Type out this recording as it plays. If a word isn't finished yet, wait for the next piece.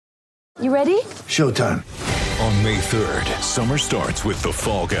You ready? Showtime. On May 3rd, summer starts with The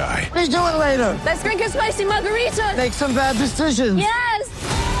Fall Guy. Let's do it later. Let's drink a spicy margarita. Make some bad decisions. Yes!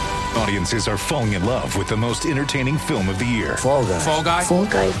 Audiences are falling in love with the most entertaining film of the year. Fall Guy. Fall Guy? Fall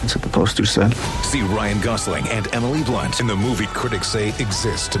Guy. That's what the poster said. See Ryan Gosling and Emily Blunt in the movie critics say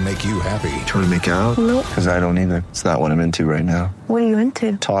exists to make you happy. Trying to make it out? Nope. Because I don't either. It's not what I'm into right now. What are you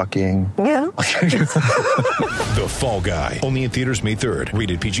into? Talking. Yeah. The Fall Guy. Only in theaters May 3rd.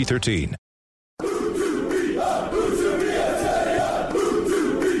 Rated PG-13.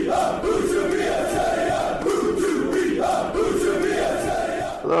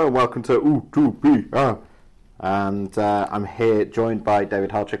 Hello and welcome to U2BR. And I'm here joined by David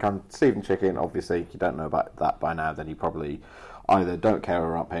Halchick and Stephen Chicken. Obviously, if you don't know about that by now, then you probably either don't care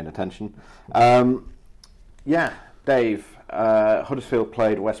or aren't paying attention. Dave, Huddersfield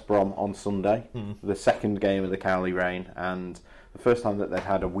played West Brom on Sunday, the second game of the Cowley reign, and the first time that they'd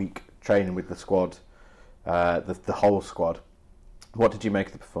had a week training with the squad, the whole squad. What did you make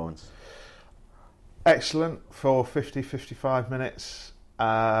of the performance? Excellent for 50-55 minutes.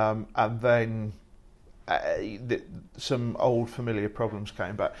 And then some old familiar problems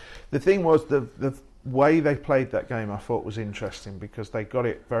came back. The thing was, the way they played that game I thought was interesting because they got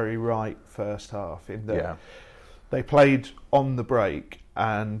it very right first half. In that they played on the break,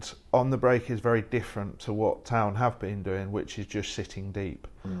 and on the break is very different to what Town have been doing, which is just sitting deep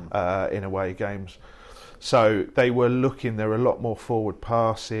in away games. So they were looking. There were a lot more forward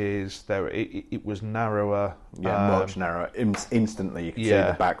passes. It was narrower. Yeah, much narrower. Instantly, you could see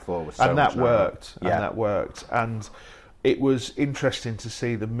the back four was so and that much narrower. worked. And that worked. And it was interesting to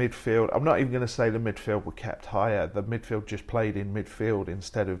see the midfield. I'm not even going to say the midfield were kept higher. The midfield just played in midfield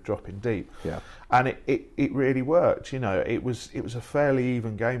instead of dropping deep. Yeah. And it really worked. You know, it was a fairly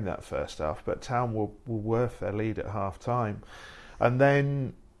even game that first half. But Town were worth their lead at half time, and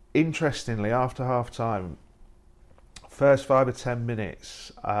then. Interestingly, after half time, first 5 or 10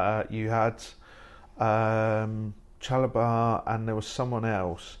 minutes, you had Chalabar and there was someone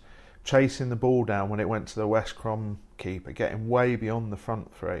else chasing the ball down when it went to the West Brom keeper, getting way beyond the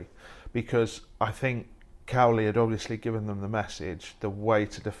front three, because I think Cowley had obviously given them the message, the way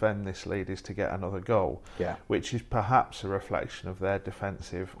to defend this lead is to get another goal, which is perhaps a reflection of their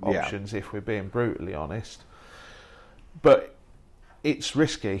defensive options, if we're being brutally honest. But it's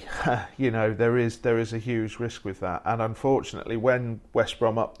risky, you know. There is a huge risk with that, and unfortunately, when West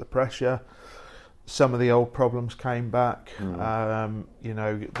Brom upped the pressure, some of the old problems came back. You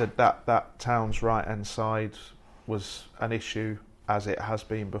know, that Town's right hand side was an issue, as it has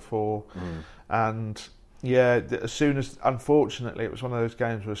been before, and as soon as, unfortunately, it was one of those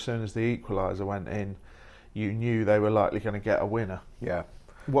games where as soon as the equaliser went in, you knew they were likely going to get a winner. Yeah.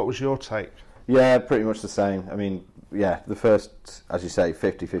 What was your take? Yeah, pretty much the same. I mean, the first, as you say,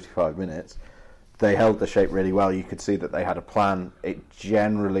 50-55 minutes, they held the shape really well. You could see that they had a plan. It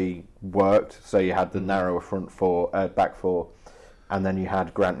generally worked. So you had the narrower back four, and then you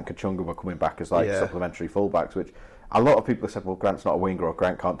had Grant and Kachunga were coming back as supplementary fullbacks, which a lot of people have said, well, Grant's not a winger or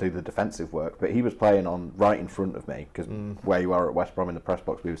Grant can't do the defensive work, but he was playing on right in front of me, because where you are at West Brom in the press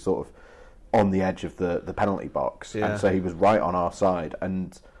box, we were sort of on the edge of the penalty box, and so he was right on our side,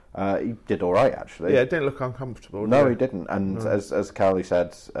 and he did all right, actually. Yeah, it didn't look uncomfortable. No, he didn't. And as Cowley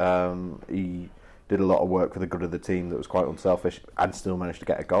said, he did a lot of work for the good of the team that was quite unselfish and still managed to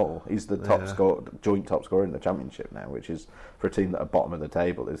get a goal. He's the joint top scorer in the Championship now, which is, for a team that are bottom of the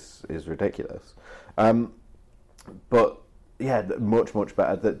table, is ridiculous. But yeah, much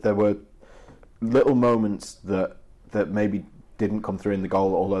better. There were little moments that maybe didn't come through in the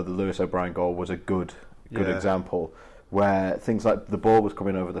goal, although the Lewis O'Brien goal was a good example, where things like the ball was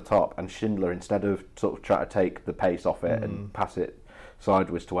coming over the top, and Schindler, instead of sort of trying to take the pace off it and pass it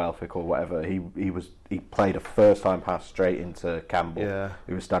sideways to Elphick or whatever, he played a first time pass straight into Campbell,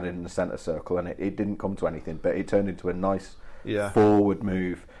 who was standing in the centre circle, and it didn't come to anything, but it turned into a nice forward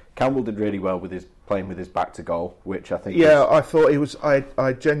move. Campbell did really well with playing with his back to goal, which I think I thought he was.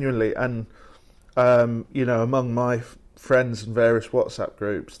 I genuinely, and you know, among my friends and various WhatsApp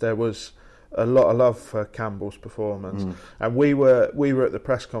groups, there was a lot of love for Campbell's performance, and we were at the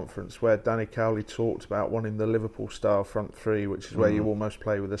press conference where Danny Cowley talked about wanting the Liverpool style front three, which is where you almost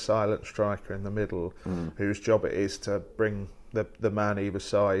play with a silent striker in the middle, whose job it is to bring the man either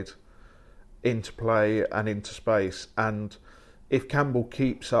side into play and into space. And if Campbell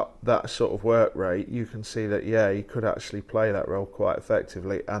keeps up that sort of work rate, you can see that he could actually play that role quite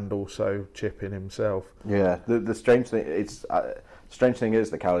effectively and also chip in himself. Yeah, the strange thing strange thing is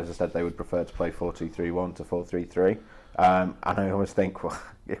that Cowley has said they would prefer to play 4-2-3-1 to 4-3-3. And I always think, well,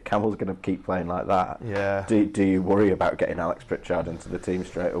 if Campbell's going to keep playing like that, do you worry about getting Alex Pritchard into the team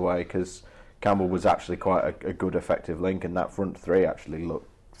straight away? Because Campbell was actually quite a good, effective link, and that front three actually looked,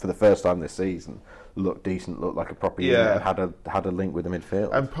 for the first time this season, looked decent, looked like a proper unit, and had a link with the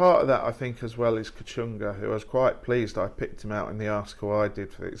midfield. And part of that, I think, as well, is Kachunga, who I was quite pleased I picked him out in the article I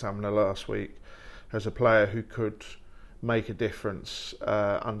did for the Examiner last week as a player who could make a difference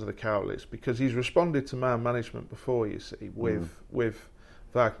under the Cowleys, because he's responded to man management before, you see, with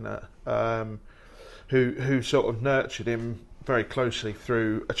Wagner, who sort of nurtured him very closely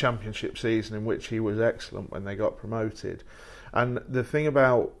through a championship season in which he was excellent when they got promoted. And the thing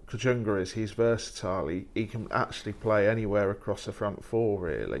about Kachunga is he's versatile. He can actually play anywhere across the front four,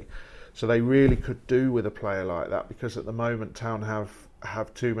 really. So they really could do with a player like that, because at the moment Town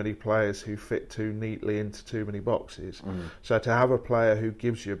have too many players who fit too neatly into too many boxes. So to have a player who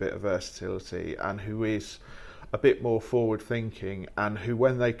gives you a bit of versatility and who is a bit more forward thinking, and who,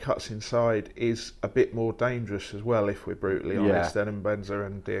 when they cuts inside, is a bit more dangerous as well, if we're brutally honest, than Mbenza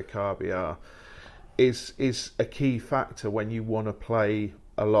and Diakabi are, is a key factor when you want to play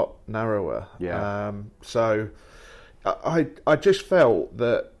a lot narrower. So I just felt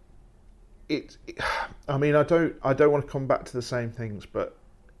that I mean, I don't want to come back to the same things, but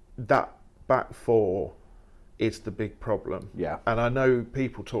that back four is the big problem. And I know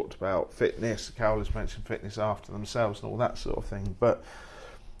people talked about fitness, Cowles mentioned fitness after themselves and all that sort of thing, but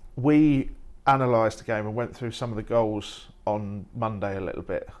we analysed the game and went through some of the goals on Monday a little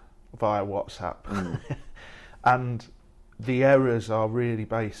bit via WhatsApp. And the errors are really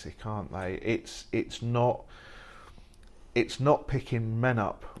basic, aren't they? It's not picking men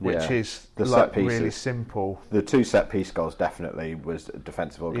up, which is the like really simple. The two set-piece goals definitely was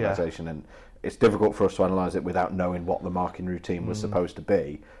defensive organisation, and it's difficult for us to analyse it without knowing what the marking routine was supposed to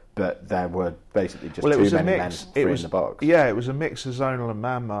be. But there were basically just too many men free in the box. Yeah, it was a mix of zonal and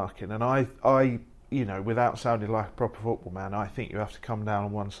man marking, and I you know, without sounding like a proper football man, I think you have to come down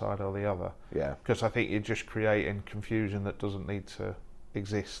on one side or the other. Because I think you're just creating confusion that doesn't need to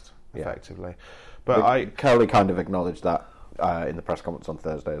exist effectively. But Cowley kind of acknowledged that in the press conference on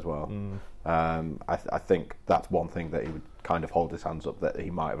Thursday as well. I think that's one thing that he would kind of hold his hands up, that he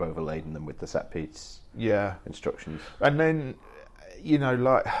might have overladen them with the set piece instructions. And then, you know,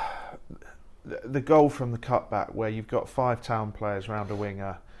 like the goal from the cutback where you've got 5 Town players round a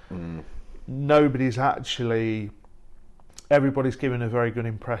winger, everybody's giving a very good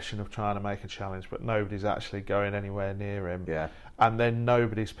impression of trying to make a challenge, but nobody's actually going anywhere near him. And then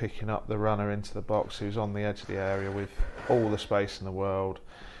nobody's picking up the runner into the box who's on the edge of the area with all the space in the world.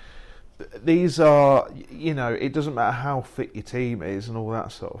 These are, you know, it doesn't matter how fit your team is and all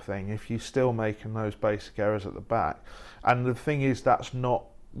that sort of thing, if you're still making those basic errors at the back. And the thing is, that's not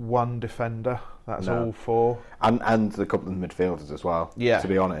one defender, that's all 4. And the couple of midfielders as well, to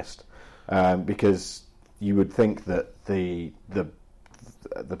be honest. Because you would think that the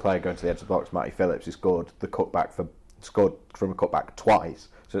player going to the edge of the box, Matty Phillips, who scored from a cutback twice,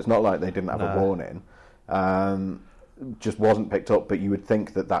 so it's not like they didn't have a warning, just wasn't picked up. But you would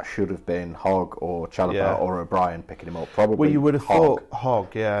think that should have been Hogg or Chalobah or O'Brien picking him up. Probably. Well, you would have thought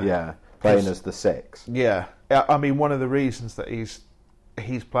Hogg, playing as the 6. I mean, one of the reasons that he's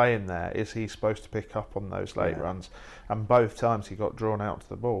playing there is he's supposed to pick up on those late runs, and both times he got drawn out to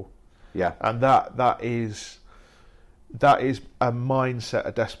the ball. And that is a mindset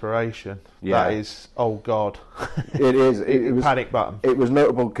of desperation. That is, oh God. It is. It was panic button. It was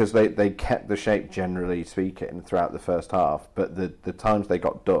notable because they kept the shape, generally speaking, throughout the first half, but the times they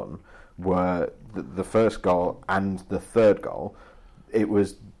got done were the first goal and the third goal. It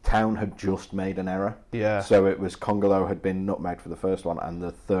was Town had just made an error. So it was Congolo had been nutmegged for the first one, and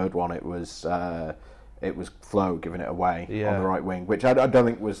the third one it was Flo giving it away on the right wing, which I don't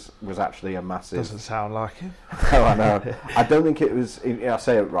think was actually a massive... Doesn't sound like him. No, I know. I don't think it was... I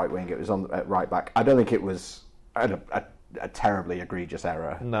say at right wing, it was on at right back. I don't think it was a terribly egregious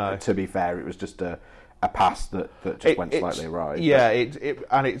error. No. To be fair, it was just a pass that just went slightly right.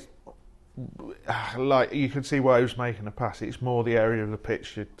 It's like, you can see why he was making a pass. It's more the area of the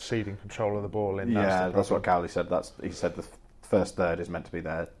pitch you're ceding control of the ball in. That's what Cowley said. He said the first third is meant to be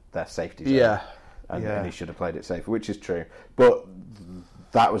their safety zone. And he should have played it safer, which is true. But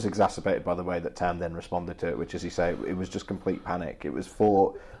that was exacerbated by the way that Town then responded to it, which, as you say, it was just complete panic. It was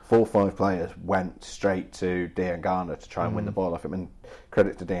 4 or 5 players went straight to Diangana to try and win the ball off him. And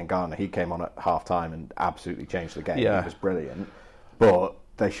credit to Diangana, he came on at half-time and absolutely changed the game. He was brilliant. But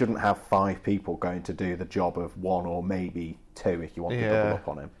they shouldn't have 5 people going to do the job of 1 or maybe 2 if you want to double up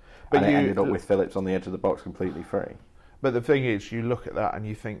on him. But it ended up with Phillips on the edge of the box completely free. But the thing is, you look at that and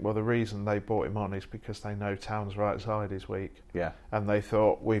you think, well, the reason they brought him on is because they know Town's right side is weak. Yeah. And they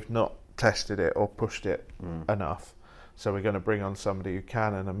thought, we've not tested it or pushed it enough, so we're going to bring on somebody who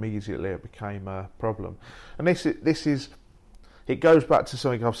can, and immediately it became a problem. And this is it goes back to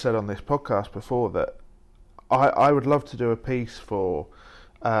something I've said on this podcast before, that I would love to do a piece for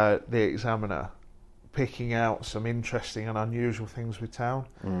the Examiner, picking out some interesting and unusual things with Town,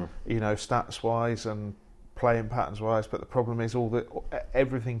 stats wise and playing patterns wise. But the problem is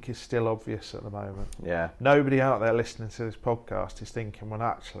everything is still obvious at the moment. Yeah. Nobody out there listening to this podcast is thinking, well,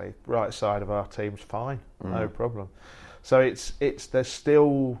 actually, right side of our team's fine, no problem. So there's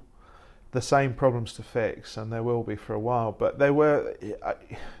still the same problems to fix, and there will be for a while. But there were.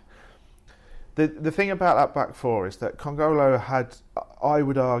 The thing about that back four is that Congolo had, I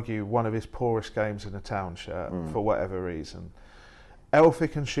would argue, one of his poorest games in a Town shirt for whatever reason.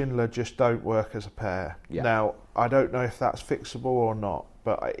 Elphick and Schindler just don't work as a pair. Yeah. Now, I don't know if that's fixable or not,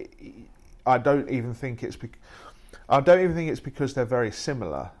 but I don't even think it's because they're very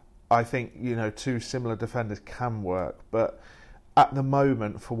similar. I think, two similar defenders can work, but at the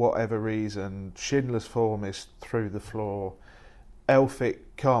moment, for whatever reason, Schindler's form is through the floor. Elphick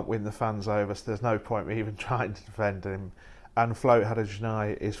can't win the fans over, so there's no point me even trying to defend him. And Flo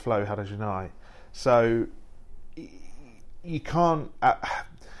Haderjanai is Flo Haderjanai. So you can't.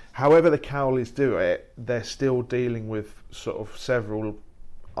 However the Cowleys do it, they're still dealing with sort of several,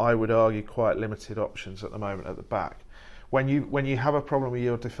 I would argue, quite limited options at the moment at the back. When you have a problem with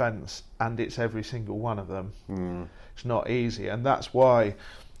your defence and it's every single one of them, it's not easy, and that's why.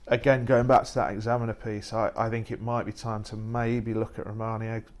 Again, going back to that Examiner piece, I think it might be time to maybe look at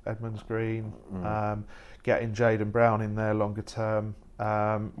Romani Edmonds-Green, getting Jayden Brown in there longer term.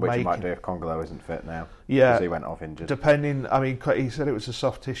 Which you might do if Congolo isn't fit now. Yeah. Because he went off injured. Depending, he said it was a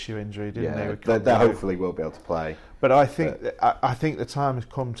soft tissue injury, didn't he? They hopefully will be able to play. But I think the time has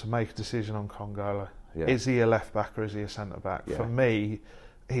come to make a decision on Congolo. Yeah. Is he a left back or is he a centre back? Yeah. For me,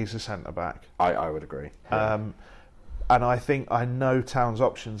 he's a centre back. I would agree. Yeah. And I know Town's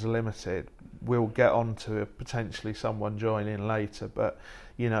options are limited. We'll get on to potentially someone joining later, but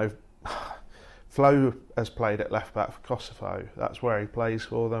Flo has played at left back for Kosovo. That's where he plays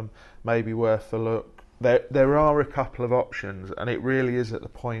for them. Maybe worth a look. There are a couple of options, and it really is at the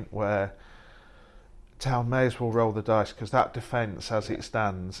point where Town may as well roll the dice, because that defence, as it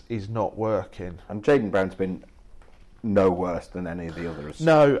stands, is not working. And Jayden Brown's been no worse than any of the others.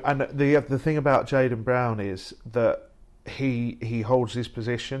 No, and the thing about Jayden Brown is that he holds his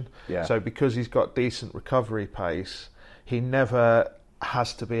position. Yeah. So because he's got decent recovery pace, he never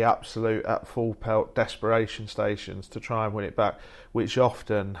has to be absolute at full pelt desperation stations to try and win it back, which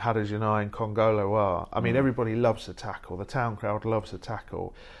often Haderjanai and Congolo are. I mean, everybody loves a tackle. The Town crowd loves a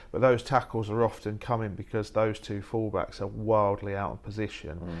tackle, but those tackles are often coming because those two fullbacks are wildly out of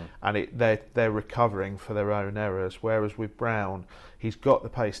position, and they're recovering for their own errors. Whereas with Brown, he's got the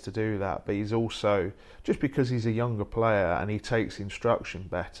pace to do that, but he's also, just because he's a younger player and he takes instruction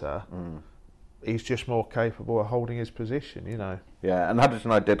better, he's just more capable of holding his position, Yeah, and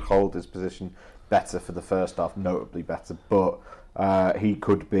Haderjanai did hold his position better for the first half, notably better, but he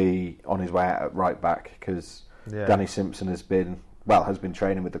could be on his way out at right back, because Danny Simpson has been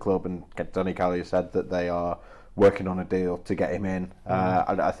training with the club, and Danny Cowley said that they are working on a deal to get him in.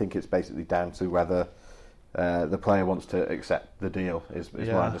 And I think it's basically down to whether the player wants to accept the deal, is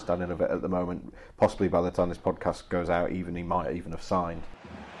my understanding of it at the moment. Possibly by the time this podcast goes out, he might even have signed.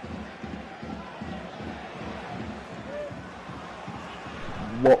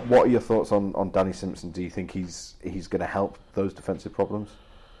 What are your thoughts on Danny Simpson? Do you think he's going to help those defensive problems?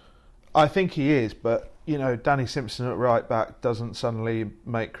 I think he is, but Danny Simpson at right back doesn't suddenly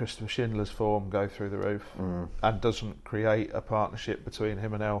make Christopher Schindler's form go through the roof, and doesn't create a partnership between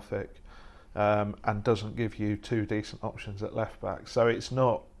him and Elphick, and doesn't give you two decent options at left back. So it's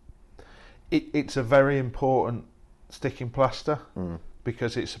not. It's a very important sticking plaster,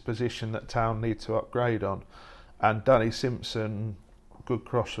 because it's a position that Town need to upgrade on, and Danny Simpson, good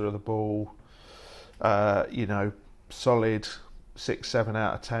crosser of the ball, solid 6-7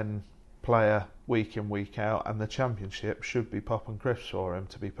 out of 10 player week in, week out, and the Championship should be pop and crisps for him,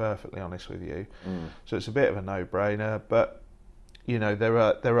 to be perfectly honest with you. So it's a bit of a no-brainer, but there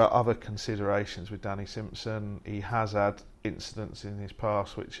are other considerations with Danny Simpson. He has had incidents in his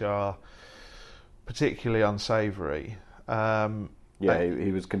past which are particularly unsavoury.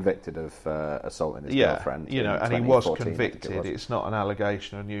 He was convicted of assaulting his girlfriend. And he was convicted. It's not an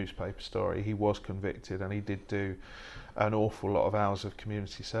allegation or a newspaper story. He was convicted, and he did do an awful lot of hours of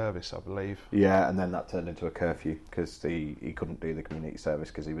community service, I believe. Yeah, and then that turned into a curfew because he couldn't do the community service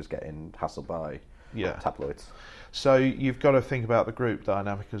because he was getting hassled by tabloids. So you've got to think about the group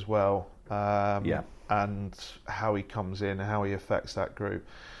dynamic as well, and how he comes in, how he affects that group.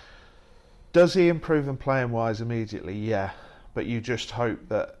 Does he improve them playing wise immediately? Yeah, but you just hope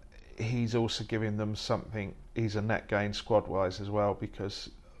that he's also giving them something. He's a net gain squad wise as well, because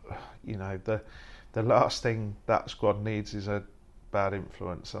the last thing that squad needs is a bad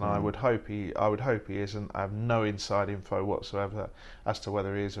influence, and I would hope he isn't. I have no inside info whatsoever as to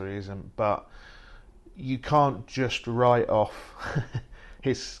whether he is or he isn't, but you can't just write off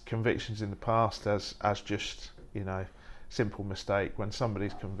his convictions in the past as just simple mistake. When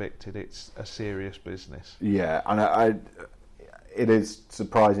somebody's convicted, it's a serious business. Yeah, and it is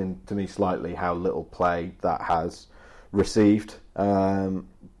surprising to me slightly how little play that has received,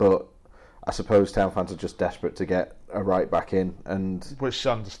 but I suppose Town fans are just desperate to get a right back in, and which is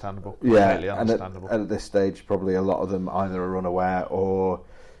understandable. Yeah, understandable. And at this stage, probably a lot of them either are unaware or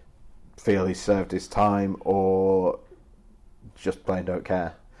feel he's served his time, or just plain don't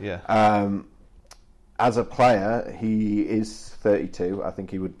care. Yeah. As a player, he is 32. I think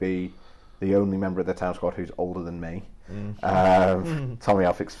he would be the only member of the Town squad who's older than me. Tommy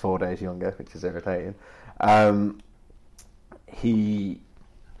Elphick's 4 days younger, which is irritating. He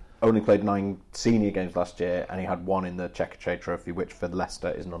only played 9 senior games last year, and he had 1 in the Checkatrade Trophy, which for Leicester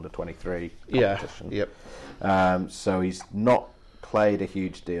is an under-23 competition. Yeah. Yep. So he's not played a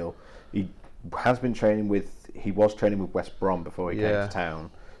huge deal. He has been he was training with West Brom before he came to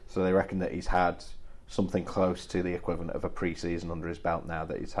Town, so they reckon that he's had something close to the equivalent of a pre-season under his belt now,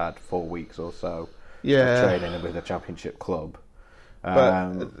 that he's had 4 weeks or so of training with a Championship club.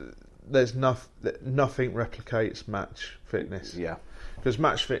 But there's nothing replicates match fitness. Yeah. Because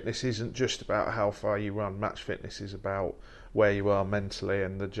match fitness isn't just about how far you run. Match fitness is about where you are mentally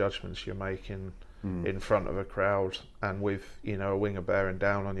and the judgments you're making in front of a crowd and with a winger bearing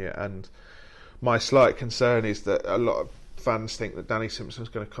down on you. And my slight concern is that a lot of fans think that Danny Simpson's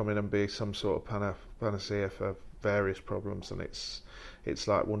going to come in and be some sort of panacea for various problems, and it's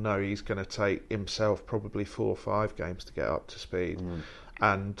like, well, no, he's going to take himself probably 4 or 5 games to get up to speed,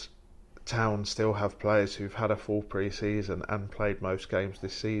 and Town still have players who've had a full pre-season and played most games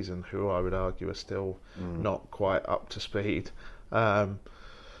this season, who I would argue are still not quite up to speed.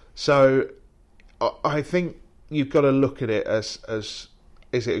 So I think you've got to look at it as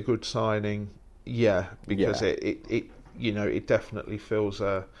is it a good signing? Yeah, because it definitely fills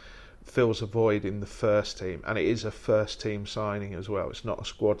a void in the first team, and it is a first team signing as well. It's not a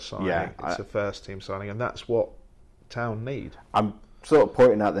squad signing; it's a first team signing, and that's what Town need. I'm sort of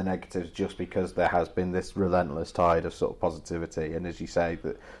pointing out the negatives just because there has been this relentless tide of sort of positivity, and as you say,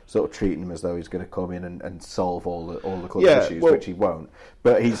 that sort of treating him as though he's going to come in and solve all the club issues, which he won't.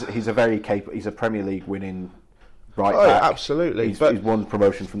 But he's a very capable. He's a Premier League winning right back. Absolutely. He's won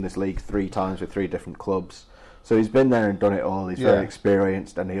promotion from this league 3 times with 3 different clubs. So he's been there and done it all. He's very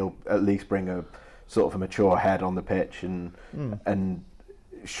experienced, and he'll at least bring a sort of a mature head on the pitch, and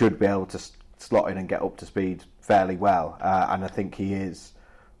should be able to slot in and get up to speed fairly well. And I think he is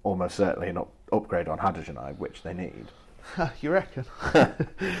almost certainly an upgrade on Hadergjonaj, which they need. You reckon?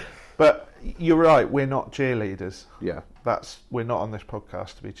 But you're right. We're not cheerleaders. Yeah, we're not on this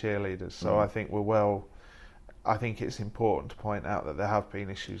podcast to be cheerleaders. So I think I think it's important to point out that there have been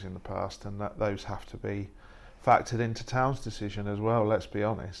issues in the past, and that those have to be factored into Town's decision as well, let's be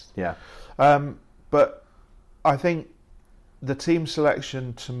honest. Yeah. But I think the team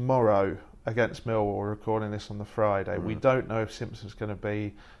selection tomorrow against Millwall, we're recording this on the Friday, we don't know if Simpson's going to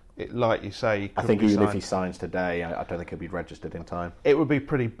be, like you say... I think even if he signs today, I don't think he'll be registered in time. It would be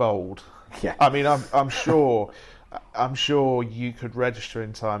pretty bold. Yeah. I mean, I'm sure you could register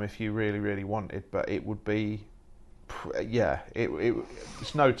in time if you really, really wanted, but it would be...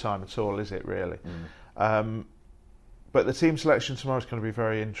 it's no time at all, is it, really? But the team selection tomorrow is going to be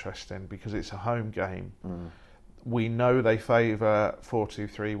very interesting because it's a home game. We know they favour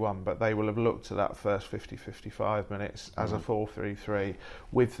 4-2-3-1, but they will have looked at that first 50-55 minutes as a 4-3-3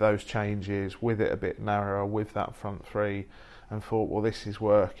 with those changes, with it a bit narrower, with that front three, and thought, well, this is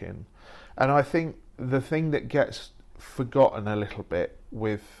working. And I think the thing that gets forgotten a little bit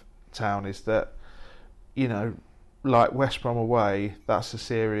with Town is that, like West Brom away, that's a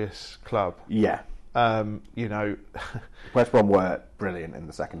serious club. Yeah. West Brom were brilliant in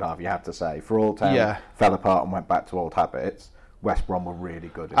the second half, you have to say. For all Town fell apart and went back to old habits, West Brom were really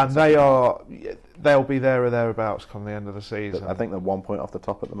good. And they'll be there or thereabouts come the end of the season. I think they're 1 point off the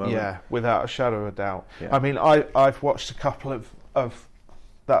top at the moment. Yeah, without a shadow of a doubt. Yeah. I mean, I've watched a couple of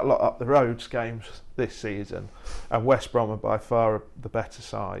that lot up the roads games this season, and West Brom are by far the better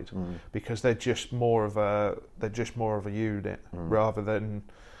side because they're just more of a unit rather than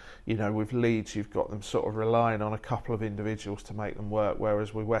You know, with Leeds, you've got them sort of relying on a couple of individuals to make them work,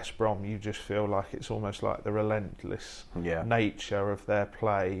 whereas with West Brom, you just feel like it's almost like the relentless nature of their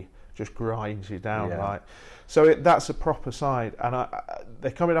play just grinds you down. Like, so that's a proper side, and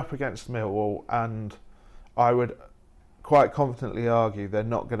they're coming up against Millwall, and I would quite confidently argue they're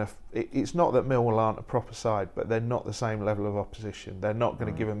not going to. It's not that Millwall aren't a proper side, but they're not the same level of opposition. They're not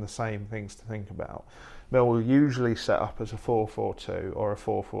going to give them the same things to think about. Millwall usually set up as a 4-4-2 or a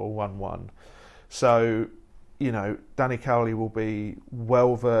 4-4-1-1. So, you know, Danny Cowley will be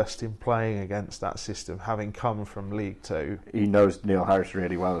well versed in playing against that system, having come from League Two. He knows Neil Harris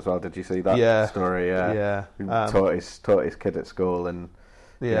really well as well. Did you see that story? Yeah. Taught his kid at school, and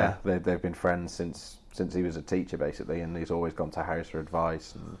they've been friends since he was a teacher, basically, and he's always gone to Harris for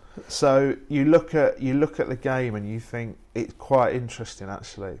advice. And so you look at the game and you think it's quite interesting,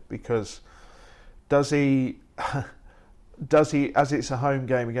 actually, because does he, as it's a home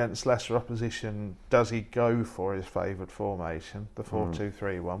game against lesser opposition, does he go for his favoured formation, the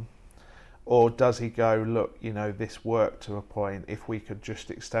 4-2-3-1, or does he go, look, you know, this worked to a point, if we could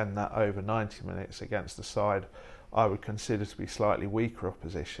just extend that over 90 minutes against the side I would consider to be slightly weaker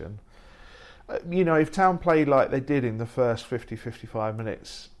opposition. You know, if Town played like they did in the first 50-55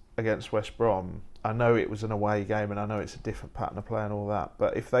 minutes against West Brom, I know it was an away game and I know it's a different pattern of play and all that,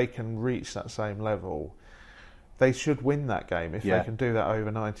 but if they can reach that same level, they should win that game if they can do that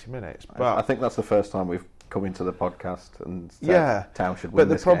over 90 minutes. But I think that's the first time we've come into the podcast and said Town should win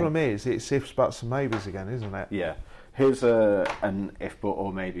this game. But the problem game. is, it's ifs, buts and maybes again, isn't it? Yeah. Here's an if, but,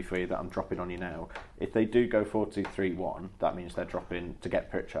 or maybe for you that I'm dropping on you now. If they do go 4-2-3-1, that means they're dropping, to get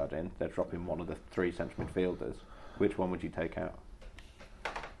Pritchard in, they're dropping one of the three central midfielders. Which one would you take out?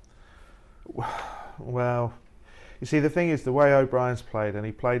 Well, you see, the thing is, the way O'Brien's played, and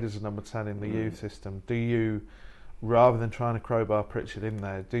he played as a number 10 in the youth system, do you, rather than trying to crowbar Pritchard in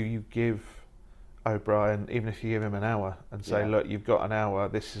there, do you give O'Brien, even if you give him an hour, and say, look, you've got an hour,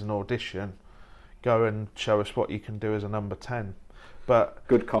 this is an audition, go and show us what you can do as a number 10. But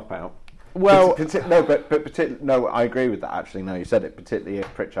good cop out. Well, no, I agree with that. Actually, no, you said it. Particularly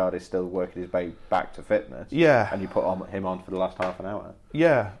if Pritchard is still working his way back to fitness, and you put him on for the last half an hour.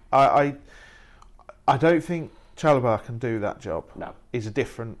 Yeah, I don't think Chalobah can do that job. No, he's a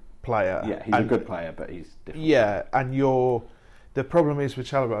different player. Yeah, he's a good player, but he's different. Yeah, and the problem is with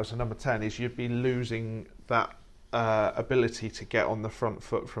Chalobah as a number 10 is you'd be losing that ability to get on the front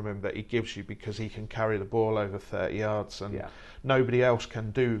foot from him that he gives you, because he can carry the ball over 30 yards and nobody else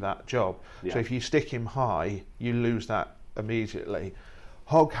can do that job. So if you stick him high, you lose that immediately.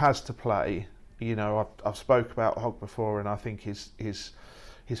 Hogg has to play. You know, I've spoke about Hogg before, and I think his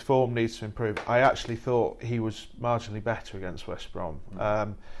form needs to improve. I actually thought he was marginally better against West Brom.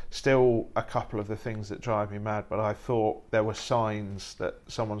 Still a couple of the things that drive me mad, but I thought there were signs that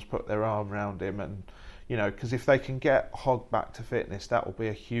someone's put their arm around him, and you know, because if they can get Hogg back to fitness, that will be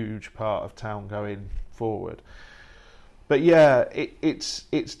a huge part of Town going forward. But yeah, it's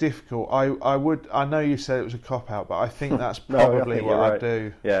difficult. I know you said it was a cop out, but I think that's probably what I'd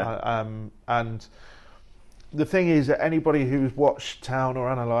do. Yeah. And the thing is that anybody who's watched Town or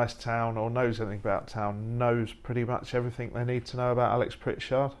analysed Town or knows anything about Town knows pretty much everything they need to know about Alex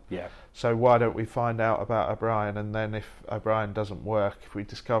Pritchard. Yeah. So why don't we find out about O'Brien, and then if O'Brien doesn't work, if we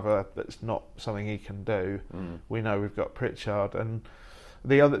discover that it's not something he can do, we know we've got Pritchard. And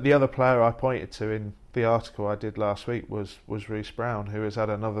the other player I pointed to in the article I did last week was Reece Brown, who has had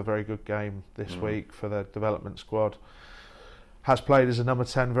another very good game this week for the development squad. Has played as a number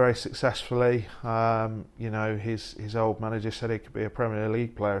 10 very successfully. You know, his old manager said he could be a Premier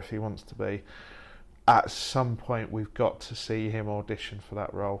League player if he wants to be. At some point, we've got to see him audition for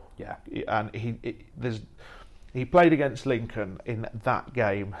that role. Yeah, and he played against Lincoln in that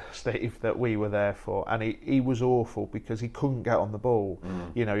game, Steve, that we were there for, and he was awful because he couldn't get on the ball.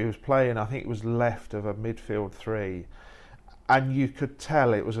 You know, he was playing, I think it was left of a midfield three, and you could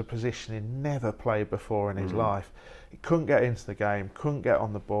tell it was a position he'd never played before in his life. He couldn't get into the game, couldn't get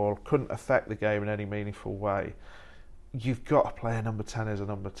on the ball, couldn't affect the game in any meaningful way. You've got to play a number 10 as a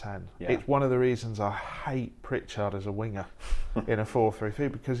number 10. Yeah. It's one of the reasons I hate Pritchard as a winger in a 4-3-3,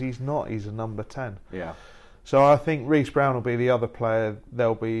 because he's a number 10. Yeah. So I think Reece Brown will be the other player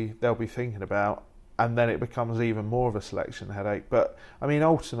they'll be thinking about, and then it becomes even more of a selection headache. But I mean,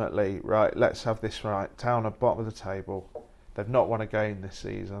 ultimately, right, let's have this right. Town are bottom of the table. They've not won a game this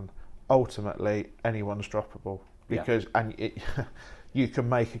season. Ultimately, anyone's droppable, because you can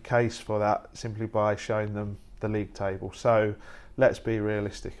make a case for that simply by showing them the league table. So let's be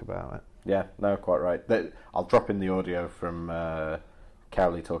realistic about it. Yeah, no, quite right. I'll drop in the audio from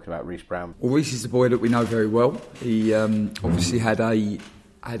Cowley talking about Reece Brown. Well, Reece is a boy that we know very well. He obviously had a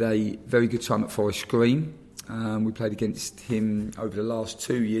had a very good time at Forest Green. We played against him over the last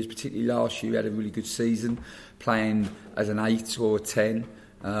 2 years, particularly last year. He had a really good season, playing as an 8 or a 10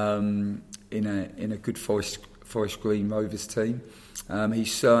 in a good Forest Green Rovers team. He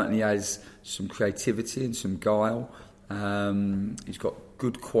certainly has some creativity and some guile. He's got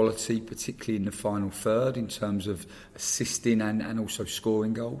good quality, particularly in the final third, in terms of assisting and also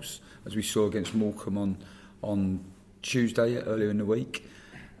scoring goals, as we saw against Morecambe on Tuesday earlier in the week.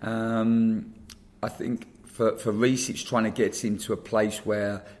 I think for Reece, it's trying to get him to a place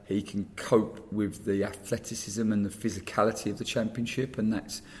where he can cope with the athleticism and the physicality of the Championship, and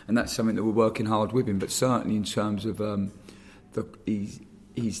that's something that we're working hard with him. But certainly in terms of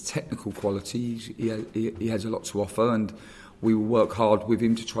his technical quality, he has a lot to offer, and we will work hard with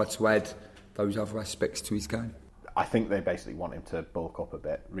him to try to add those other aspects to his game. I think they basically want him to bulk up a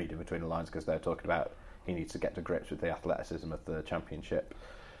bit, reading between the lines, because they're talking about he needs to get to grips with the athleticism of the Championship.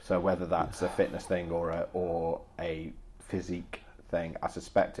 So whether that's a fitness thing or a physique thing, I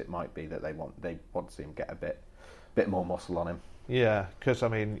suspect it might be that they want to see him get a bit more muscle on him. Yeah, because I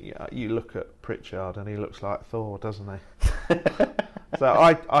mean, you look at Pritchard and he looks like Thor, doesn't he? So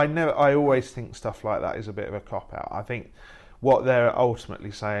I always think stuff like that is a bit of a cop out. I think what they're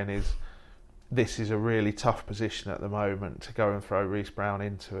ultimately saying is this is a really tough position at the moment. To go and throw Reece Brown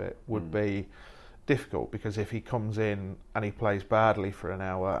into it would be difficult, because if he comes in and he plays badly for an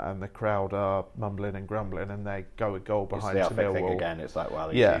hour and the crowd are mumbling and grumbling and they go a goal behind to Millwall again, it's like, well,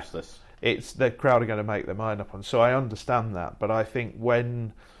 he's useless. It's the crowd are going to make their mind up on. So I understand that, but I think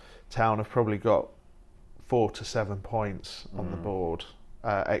when Town have probably got 4 to 7 points on the board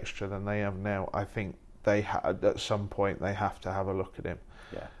extra than they have now, I think they at some point they have to have a look at him.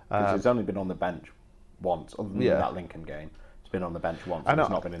 Yeah, because he's only been on the bench once, other than that Lincoln game. He's been on the bench once, and he's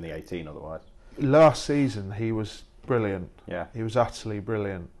not been in the 18 otherwise. Last season he was brilliant. Yeah, he was utterly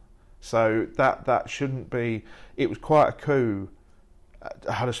brilliant. So that shouldn't be. It was quite a coup at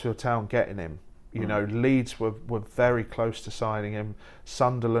Huddersfield Town getting him. You know, Leeds were very close to signing him.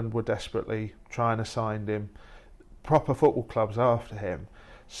 Sunderland were desperately trying to sign him. Proper football clubs after him.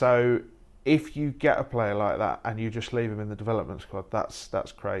 So if you get a player like that and you just leave him in the development squad, that's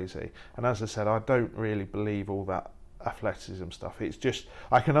crazy. And as I said, I don't really believe all that athleticism stuff. It's just,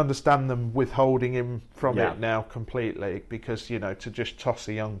 I can understand them withholding him from it now completely, because, you know, to just toss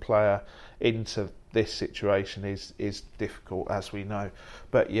a young player into this situation is difficult, as we know.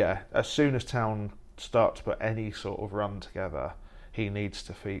 But yeah, as soon as Town start to put any sort of run together, he needs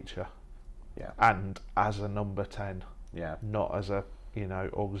to feature. Yeah. And as a number 10. Yeah. Not as a, you know,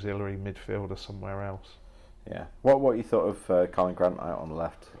 auxiliary midfielder somewhere else. Yeah. What you thought of Colin Grant out on the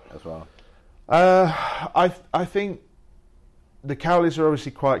left as well? I think the Cowleys are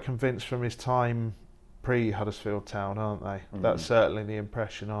obviously quite convinced from his time pre-Huddersfield Town, aren't they? That's certainly the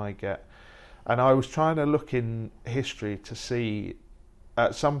impression I get. And I was trying to look in history to see,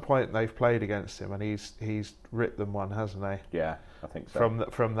 at some point they've played against him, and he's ripped them one, hasn't he? Yeah, I think so.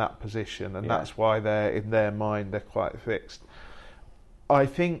 From that position, and that's why they're, in their mind, they're quite fixed. I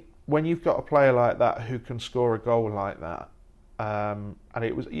think when you've got a player like that who can score a goal like that, and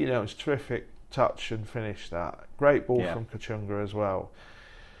it was, you know, it's terrific touch and finish that. Great ball from Kachunga as well.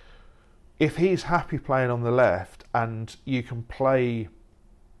 If he's happy playing on the left, and you can play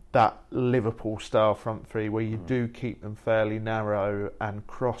that Liverpool style front three where you do keep them fairly narrow, and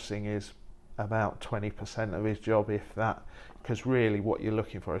crossing is about 20% of his job, if that, because really what you're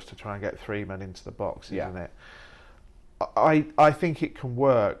looking for is to try and get 3 men into the box, isn't it? I think it can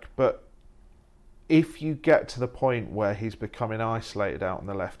work, but if you get to the point where he's becoming isolated out on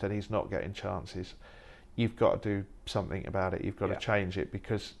the left and he's not getting chances, you've got to do something about it. You've got to change it,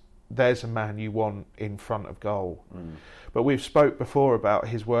 because there's a man you want in front of goal. But we've spoke before about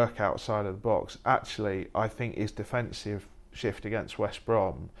his work outside of the box. Actually, I think his defensive shift against West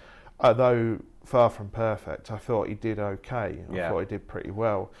Brom, although far from perfect, I thought he did okay. I thought he did pretty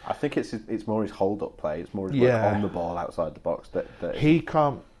well. I think it's more his hold-up play. It's more his work on the ball outside the box. That He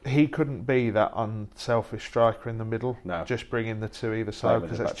couldn't be that unselfish striker in the middle, just bringing the two either side,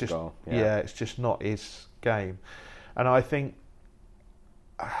 because that's just it's just not his game. And I think,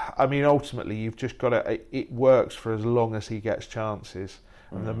 I mean, ultimately you've just got to. It works for as long as he gets chances,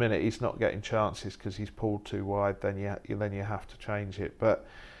 and the minute he's not getting chances because he's pulled too wide, then you have to change it. But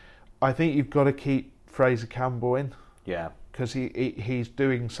I think you've got to keep Fraser Campbell in, because he's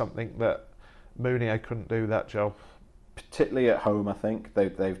doing something that Mounier couldn't do that job. Particularly at home, I think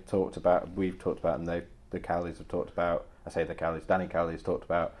we've talked about, and the Cowleys have talked about. I say the Cowleys, Danny Cowley's talked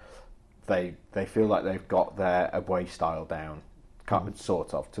about. They feel like they've got their away style down,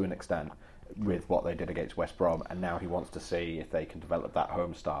 sort of, to an extent. with what they did against West Brom, and now he wants to see if they can develop that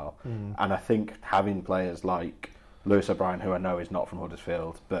home style. And I think having players like Lewis O'Brien, who I know is not from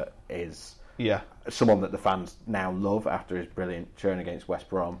Huddersfield, but is someone that the fans now love after his brilliant showing against West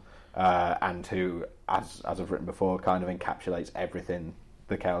Brom, and who, as I've written before, kind of encapsulates everything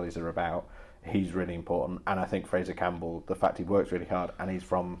the Cowleys are about. He's really important, and I think Fraser Campbell, the fact he works really hard and he's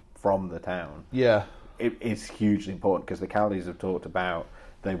from the town, it's hugely important, because the Cowleys have talked about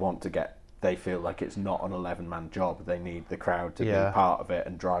they feel like it's not an 11-man job. They need the crowd to be part of it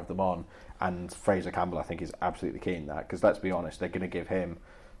and drive them on. And Fraser Campbell, I think, is absolutely key in that, because let's be honest, they're going to give him,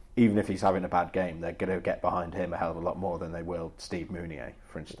 even if he's having a bad game, they're going to get behind him a hell of a lot more than they will Steve Mounier,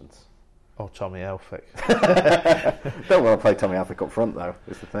 for instance. Or Tommy Elphick. Don't want to play Tommy Elphick up front, though,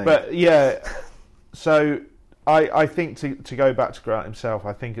 is the thing. But, so I think to go back to Grant himself,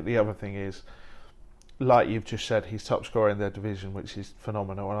 I think the other thing is, like you've just said, he's top scorer in their division, which is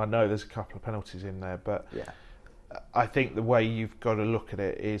phenomenal. And I know there's a couple of penalties in there, but I think the way you've got to look at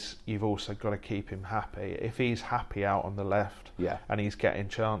it is you've also got to keep him happy. If he's happy out on the left and he's getting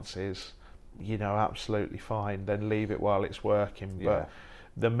chances, absolutely fine, then leave it while it's working. But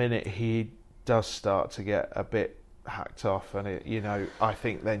the minute he does start to get a bit hacked off, and I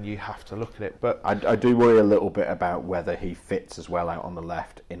think then you have to look at it. But I do worry a little bit about whether he fits as well out on the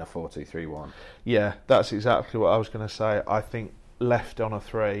left in a 4-2-3-1. Yeah, that's exactly what I was going to say. I think left on a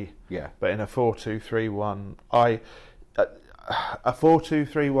 3, but in a 4-2-3-1, a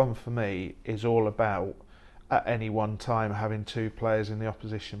 4-2-3-1 for me is all about, at any one time, having 2 players in the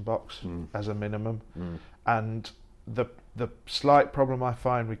opposition box as a minimum. And the slight problem I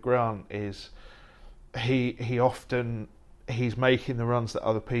find with Grant is he's making the runs that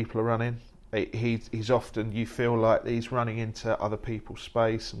other people are running. He's often, you feel like he's running into other people's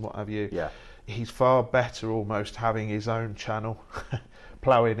space and what have you. He's far better almost having his own channel,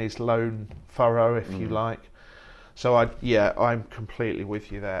 ploughing his lone furrow, if you like. So I'm completely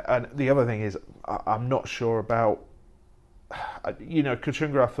with you there. And the other thing is, I'm not sure about,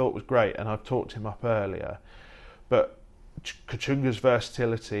 Kachunga I thought was great, and I've talked him up earlier, but Kachunga's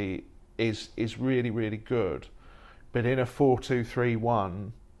versatility is really, really good. But in a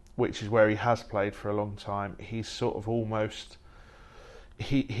 4-2-3-1, which is where he has played for a long time, he's sort of almost...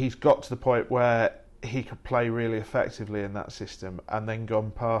 He's got to the point where he could play really effectively in that system, and then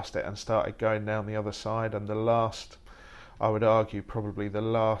gone past it and started going down the other side. And I would argue, probably the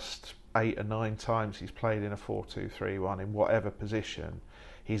last 8 or 9 times he's played in a 4-2-3-1 in whatever position,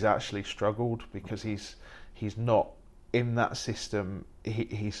 he's actually struggled, because he's not in that system.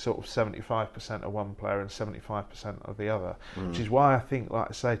 He's sort of 75% of one player and 75% of the other, which is why I think, like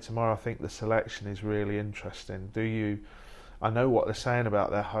I say, tomorrow I think the selection is really interesting. I know what they're saying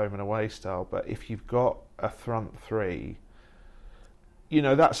about their home and away style, but if you've got a front 3,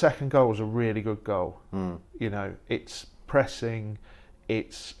 that second goal was a really good goal. It's pressing,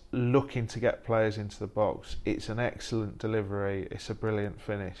 it's looking to get players into the box, it's an excellent delivery, it's a brilliant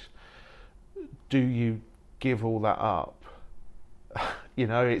finish. Do you give all that up?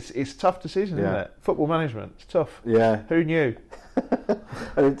 It's a tough decision, isn't it? Football management, it's tough. Yeah. Who knew?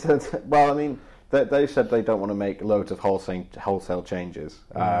 Well, I mean, they said they don't want to make loads of wholesale changes,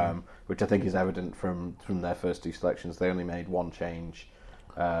 which I think is evident from their first 2 selections. They only made 1 change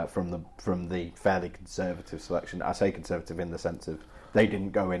from the fairly conservative selection. I say conservative in the sense of they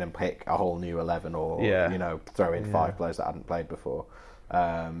didn't go in and pick a whole new 11 or throw in 5 players that hadn't played before.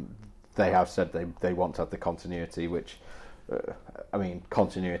 They have said they want to have the continuity, which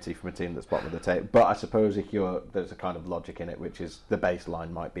continuity from a team that's bottom of the table. But I suppose there's a kind of logic in it, which is the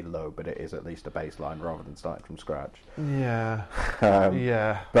baseline might be low, but it is at least a baseline rather than starting from scratch. Yeah.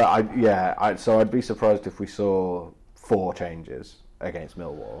 But so I'd be surprised if we saw 4 changes against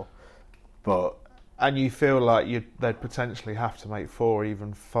Millwall. And you feel like they'd potentially have to make 4,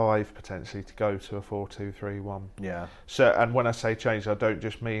 even 5 potentially, to go to a 4-2-3-1. Yeah. So, and when I say change, I don't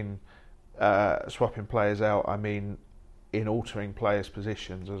just mean swapping players out. I mean in altering players'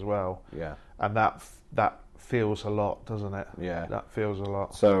 positions as well. Yeah. And that feels a lot, doesn't it? Yeah. That feels a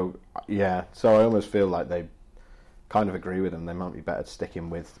lot. So I almost feel like they kind of agree with them. They might be better sticking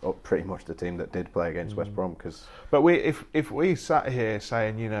with pretty much the team that did play against West Brom. But if we sat here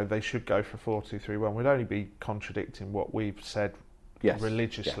saying, they should go for 4-2-3-1, we'd only be contradicting what we've said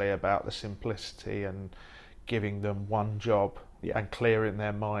religiously about the simplicity and giving them one job and clearing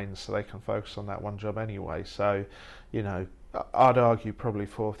their minds so they can focus on that one job anyway. So, I'd argue probably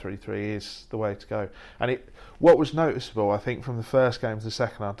 4-3-3 is the way to go. And what was noticeable, I think, from the first game to the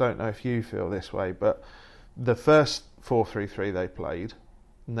second, I don't know if you feel this way, but the first 4-3-3 they played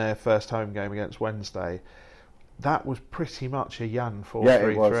in their first home game against Wednesday, that was pretty much a Jan 4-3-3. Yeah,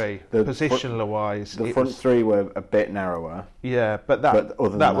 it was. Positional wise, the front three were a bit narrower. Yeah, but that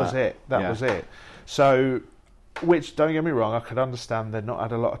was it. That was it. So, which, don't get me wrong, I could understand they'd not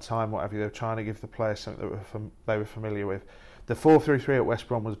had a lot of time, whatever. They were trying to give the players something that they were familiar with. The 4-3-3 at West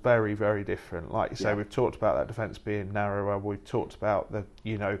Brom was very, very different. Like you say, we've talked about that defence being narrower. We've talked about the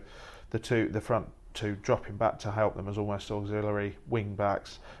front two dropping back to help them as almost auxiliary wing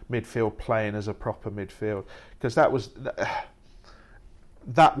backs, midfield playing as a proper midfield, because that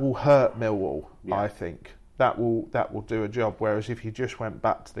will hurt Millwall. I think that will do a job. Whereas if you just went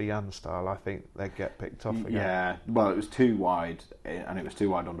back to the Jan style, I think they'd get picked off again. Yeah, well, it was too wide, and it was too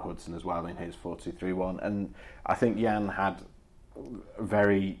wide on Hudson as well in his 4-2-3-1, and I think Jan had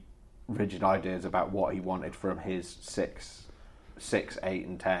very rigid ideas about what he wanted from his 6, 8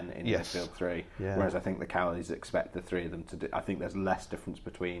 and 10 in midfield 3, whereas I think the Cowleys expect the three of them to do. I think there's less difference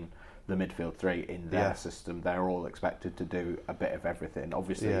between the midfield 3 in their system. They're all expected to do a bit of everything.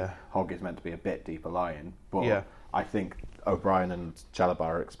 Obviously, Hogg is meant to be a bit deeper lying, but I think O'Brien and Chalobah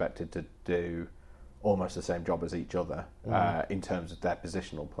are expected to do almost the same job as each other in terms of their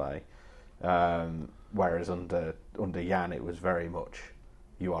positional play. Whereas under Jan, it was very much,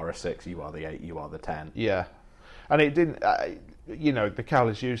 you are a 6, you are the 8, you are the 10. Yeah. And it didn't, the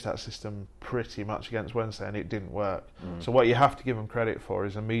Cowleys used that system pretty much against Wednesday and it didn't work. So what you have to give them credit for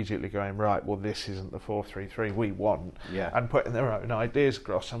is immediately going, right, well, this isn't the 4-3-3 we want, and putting their own ideas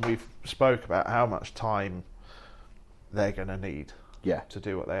across. And we've spoke about how much time they're going to need to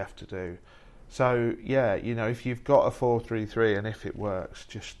do what they have to do. So, if you've got a 4-3-3 and if it works,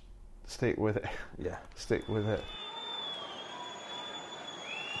 just stick with it. Yeah. Stick with it.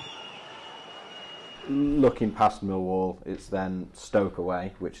 Looking past Millwall, it's then Stoke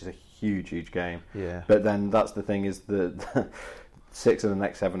away, which is a huge game. Yeah. But then that's the thing, is the 6 of the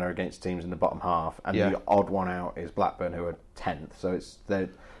next 7 are against teams in the bottom half, and the odd one out is Blackburn, who are 10th. So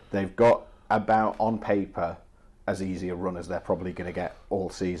they've got about, on paper, as easy a run as they're probably going to get all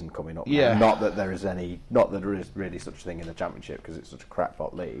season coming up. Yeah. Not that there is really such a thing in the Championship, because it's such a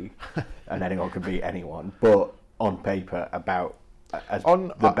crackpot league and anyone can beat anyone. But on paper, about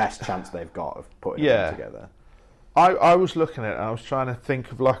the best chance they've got of putting it together. I was looking at it and I was trying to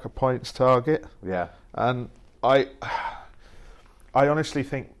think of like a points target. Yeah. And I honestly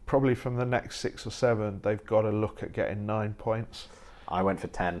think probably from the next 6 or 7 they've got to look at getting 9 points. I went for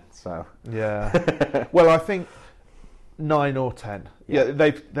 10, so yeah. Well, I think 9 or 10. Yeah,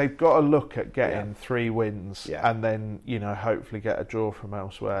 they've got to look at getting 3 wins and then hopefully get a draw from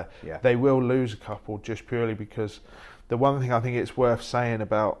elsewhere. Yeah. They will lose a couple just purely because the one thing I think it's worth saying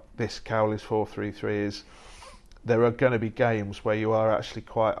about this Cowleys 4-3-3 is there are going to be games where you are actually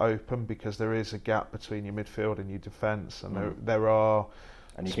quite open, because there is a gap between your midfield and your defence, and there are.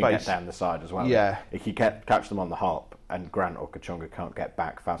 And you can get down the side as well. Yeah. If you catch them on the hop and Grant or Kachunga can't get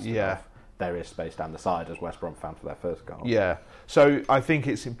back fast enough, there is space down the side, as West Brom found for their first goal. Yeah. So I think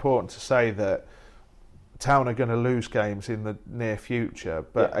it's important to say that Town are going to lose games in the near future.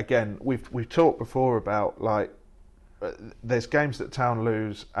 But again, we've talked before about there's games that Town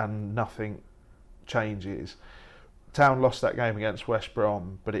lose and nothing changes. Town lost that game against West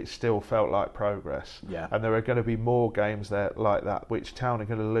Brom, but it still felt like progress. Yeah. And there are going to be more games there like that, which Town are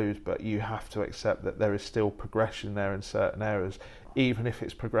going to lose, but you have to accept that there is still progression there in certain areas, even if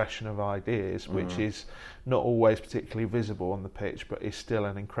it's progression of ideas, which is not always particularly visible on the pitch, but is still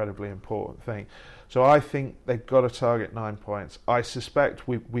an incredibly important thing. So I think they've got to target 9 points. I suspect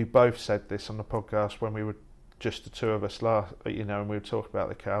we both said this on the podcast when we were just the two of us last, and we were talking about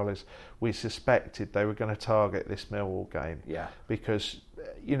the Cowleys. We suspected they were going to target this Millwall game, because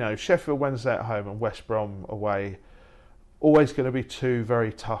Sheffield Wednesday at home and West Brom away, always going to be 2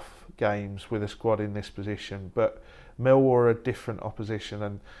 very tough games with a squad in this position. But Millwall are a different opposition,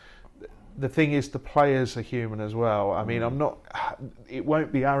 and the thing is, the players are human as well. I mean, it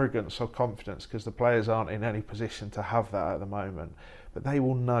won't be arrogance or confidence, because the players aren't in any position to have that at the moment. But they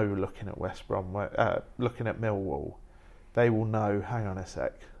will know, looking at West Brom, looking at Millwall, they will know, hang on a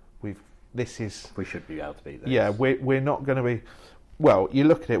sec, we should be able to beat this. Yeah, we're not going to be. Well, you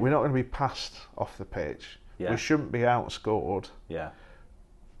look at it, we're not going to be passed off the pitch. Yeah. We shouldn't be outscored. Yeah.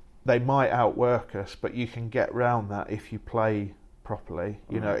 They might outwork us, but you can get round that if you play properly.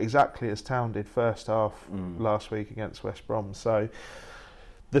 Exactly as Town did first half last week against West Brom. So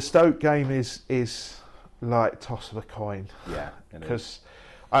the Stoke game is like toss of a coin. Yeah, because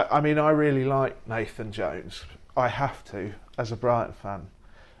I really like Nathan Jones. I have to, as a Brighton fan,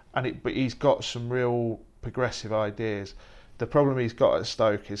 but he's got some real progressive ideas. The problem he's got at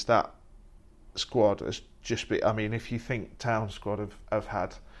Stoke is that squad has just been. I mean, if you think Town squad have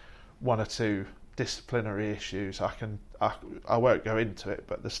had 1 or 2 disciplinary issues. I won't go into it,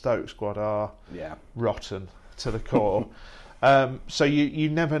 but the Stoke squad are rotten to the core. So you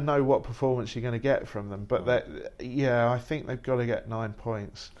never know what performance you're going to get from them. But I think they've got to get 9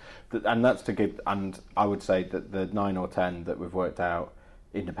 points. And that's to give. And I would say that the 9 or 10 that we've worked out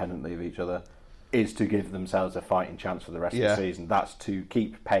independently of each other is to give themselves a fighting chance for the rest of the season. That's to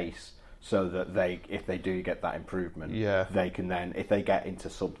keep pace, so that if they do get that improvement, they can then, if they get into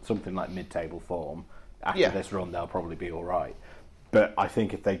something like mid-table form after this run, they'll probably be all right. But I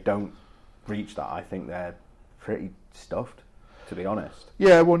think if they don't reach that, I think they're pretty stuffed, to be honest.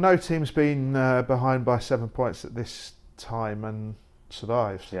 Yeah, well, no team's been behind by 7 points at this time and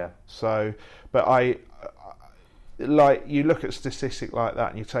survives. Yeah. So, but you look at a statistic like that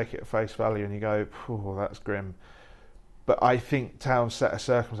and you take it at face value and you go, "Oh, that's grim." But I think Town's set of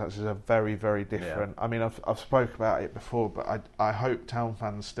circumstances are very, very different. Yeah. I mean, I've spoke about it before, but I hope Town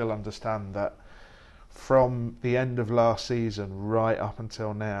fans still understand that from the end of last season right up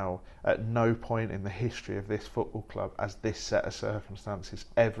until now, at no point in the history of this football club has this set of circumstances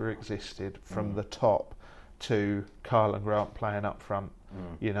ever existed, from the top to Carl and Grant playing up front.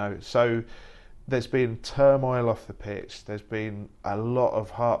 You know, so there's been turmoil off the pitch. There's been a lot of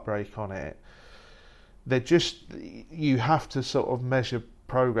heartbreak on it. You have to sort of measure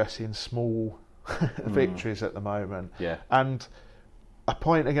progress in small victories at the moment. Yeah. And a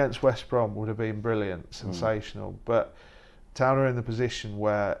point against West Brom would have been brilliant, sensational. But Town are in the position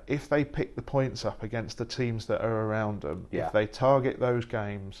where if they pick the points up against the teams that are around them, if they target those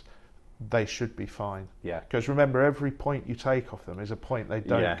games, they should be fine. Yeah. Because remember, every point you take off them is a point they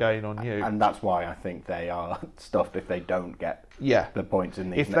don't gain on you. And that's why I think they are stuffed if they don't get the points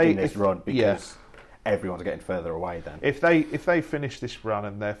in this run, because everyone's getting further away then. If they finish this run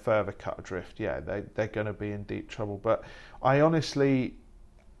and they're further cut adrift, they're going to be in deep trouble. But I honestly,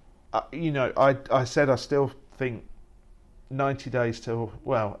 I said I still think 89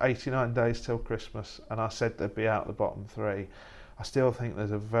 days till Christmas, and I said they'd be out the bottom three. I still think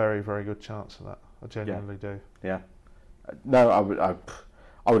there's a very, very good chance of that. I genuinely do. Yeah. No, I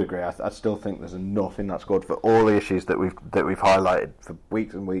would agree. I still think there's enough in that squad for all the issues that we've highlighted for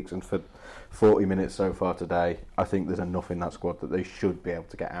weeks and weeks, and for 40 minutes so far today. I think there's enough in that squad that they should be able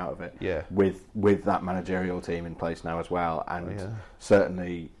to get out of it. Yeah. With that managerial team in place now as well, and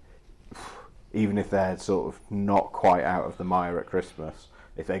certainly, even if they're sort of not quite out of the mire at Christmas,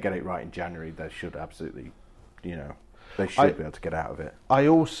 if they get it right in January, they should absolutely, they should be able to get out of it. I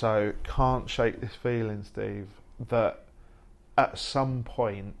also can't shake this feeling, Steve, that at some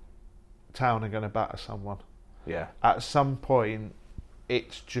point Town are going to batter someone. Yeah. At some point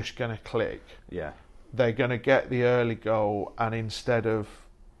it's just going to click. Yeah. They're going to get the early goal, and instead of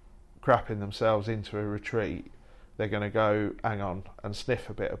crapping themselves into a retreat, they're going to go, hang on, and sniff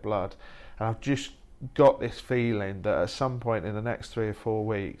a bit of blood. And I've just got this feeling that at some point in the next 3 or 4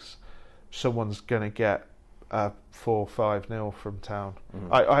 weeks, someone's going to get 4-5-0 from Town.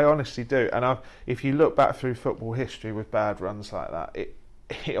 I honestly do. And if you look back through football history with bad runs like that,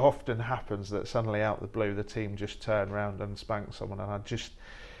 it often happens that suddenly out of the blue the team just turn around and spank someone. And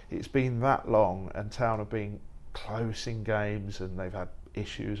it's been that long, and Town have been close in games and they've had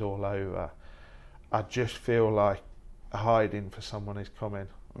issues all over. I just feel like hiding for someone is coming.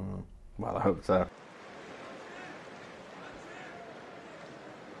 Well, I hope so.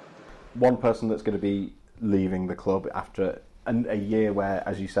 One person that's going to be leaving the club after a year where,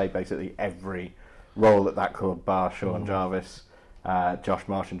 as you say, basically every role at that club, bar Sean Jarvis, Josh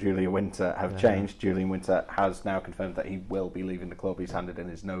Marsh and Julian Winter, have changed. Julian Winter has now confirmed that he will be leaving the club. He's handed in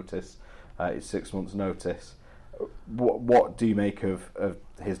his notice, his 6 months notice. What do you make of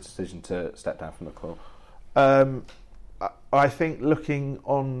his decision to step down from the club? I think, looking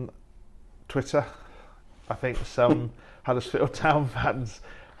on Twitter, I think some Huddersfield Town fans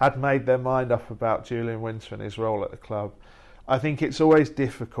had made their mind up about Julian Winter and his role at the club. I think it's always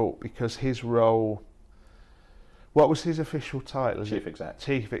difficult because his role... What was his official title? Chief Exec.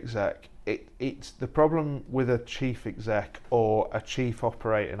 Chief Exec. It's the problem with a Chief Exec or a Chief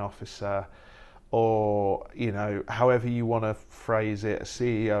Operating Officer, or, however you want to phrase it, a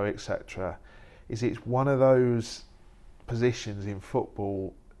CEO, etc., is it's one of those positions in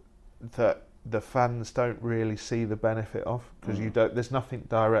football that the fans don't really see the benefit of, because there's nothing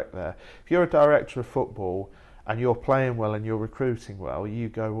direct there. If you're a director of football and you're playing well and you're recruiting well, you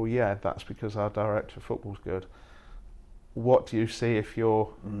go, well, yeah, that's because our director of football's good. What do you see if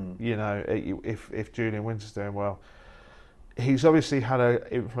you're, if Julian Winter's doing well? He's obviously had an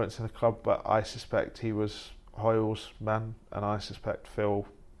influence in the club, but I suspect he was Hoyle's man, and I suspect Phil,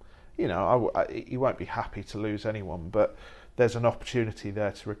 he won't be happy to lose anyone, but there's an opportunity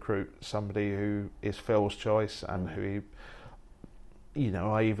there to recruit somebody who is Phil's choice and who he,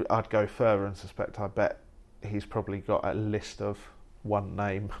 I'd go further and suspect, I bet he's probably got a list of one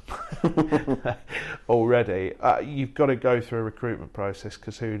name already. You've got to go through a recruitment process,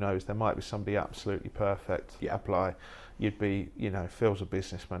 because who knows, there might be somebody absolutely perfect apply. You'd be, Phil's a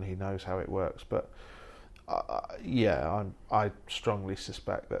businessman, he knows how it works, but I strongly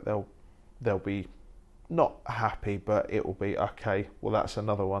suspect that they'll be not happy, but it will be okay. Well, that's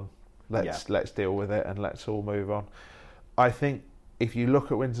another one. Let's deal with it and let's all move on. I think if you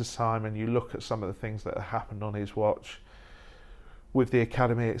look at Windsor's time and you look at some of the things that have happened on his watch with the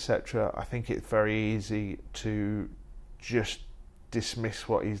academy, etc., I think it's very easy to just dismiss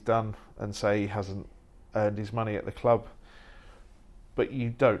what he's done and say he hasn't earned his money at the club. But you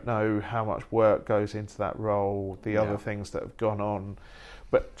don't know how much work goes into that role, the other things that have gone on,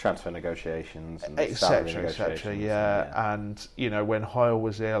 but transfer negotiations, and etc., etc. And when Hoyle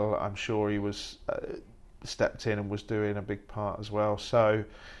was ill, I'm sure he was stepped in and was doing a big part as well. So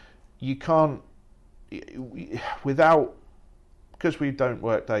you can't, because we don't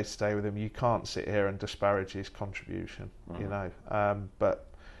work day to day with him, you can't sit here and disparage his contribution. But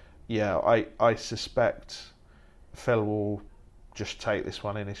I suspect Phil will just take this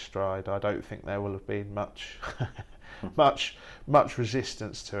one in his stride. I don't think there will have been much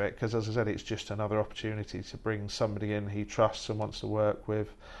resistance to it, because, as I said, it's just another opportunity to bring somebody in he trusts and wants to work with,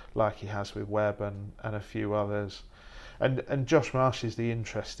 like he has with Webb and a few others. And Josh Marsh is the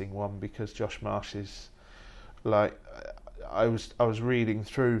interesting one, because Josh Marsh is like, I was reading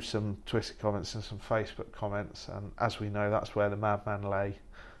through some Twitter comments and some Facebook comments, and as we know, that's where the madman lay,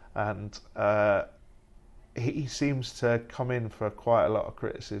 and he seems to come in for quite a lot of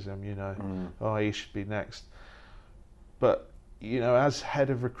criticism, oh, he should be next. But, as head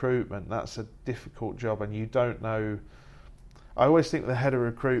of recruitment, that's a difficult job, and you don't know. I always think the head of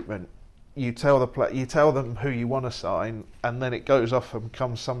recruitment, you tell them who you want to sign, and then it goes off and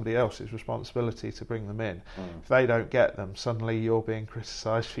becomes somebody else's responsibility to bring them in. If they don't get them, suddenly you're being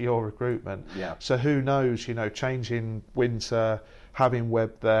criticised for your recruitment. So who knows, changing Windsor, having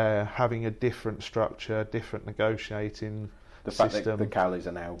Webb there, having a different structure, different negotiating system. The fact that the Cowleys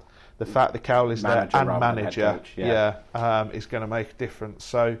are now... The fact that Cowley's there and manager, is going to make a difference.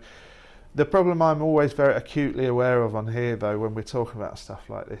 So the problem I'm always very acutely aware of on here, though, when we're talking about stuff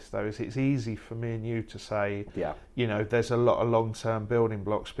like this, though, is it's easy for me and you to say, there's a lot of long-term building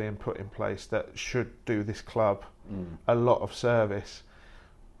blocks being put in place that should do this club a lot of service.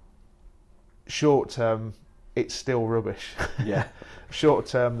 Short-term, it's still rubbish.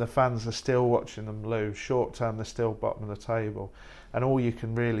 Short-term, the fans are still watching them lose. Short-term, they're still bottom of the table. And all you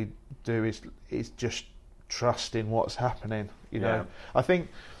can really do is just trust in what's happening. I think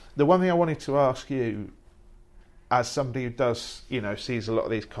the one thing I wanted to ask you, as somebody who does, sees a lot of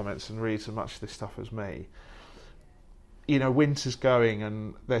these comments and reads as much of this stuff as me, Winter's going,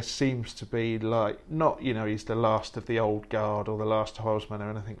 and there seems to be not, he's the last of the old guard or the last of Hoylesman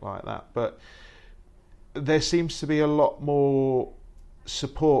or anything like that, but there seems to be a lot more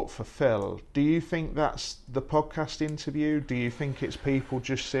support for Phil. Do you think that's the podcast interview? Do you think it's people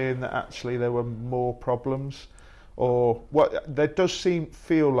just saying that actually there were more problems, or what? There does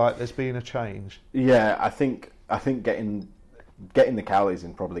feel like there's been a change. Yeah, I think getting the Cowleys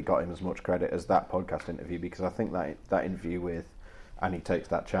in probably got him as much credit as that podcast interview, because I think that interview with And He Takes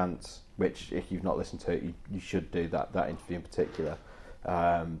That Chance, which if you've not listened to it, you should do that interview in particular.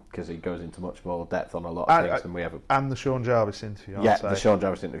 Because he goes into much more depth on a lot of things than we ever. And the Sean Jarvis interview. The Sean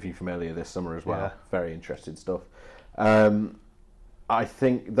Jarvis interview from earlier this summer as well. Very interesting stuff. I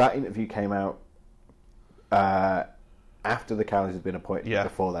think that interview came out after the Cowleys had been appointed,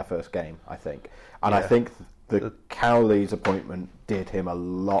 before their first game, I think. And I think the Cowleys appointment did him a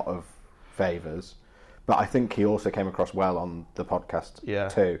lot of favours, but I think he also came across well on the podcast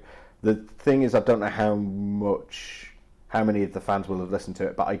too. The thing is, I don't know how many of the fans will have listened to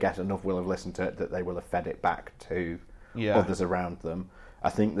it, but I guess enough will have listened to it that they will have fed it back to others around them. I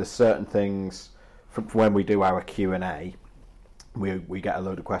think there's certain things from when we do our Q&A, we get a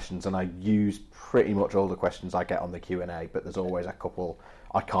load of questions, and I use pretty much all the questions I get on the Q&A, but there's always a couple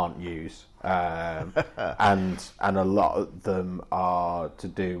I can't use, and a lot of them are to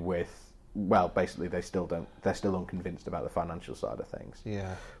do with, well, basically they're still unconvinced about the financial side of things.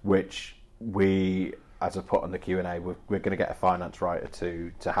 Which we, as I put on the Q&A, we're going to get a finance writer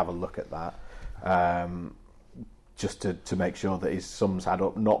to have a look at that, just to make sure that his sums add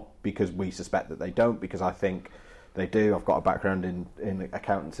up, not because we suspect that they don't, because I think they do. I've got a background in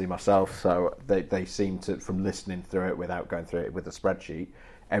accountancy myself, so they seem to, from listening through it without going through it with a spreadsheet,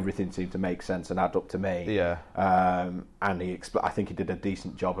 everything seemed to make sense and add up to me. Yeah. And I think he did a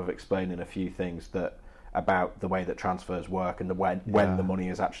decent job of explaining a few things about the way that transfers work and when the money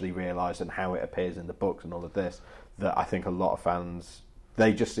is actually realised and how it appears in the books and all of this, that I think a lot of fans,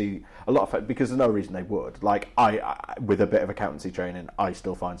 they just see a lot of, because there's no reason they would. Like, I with a bit of accountancy training, I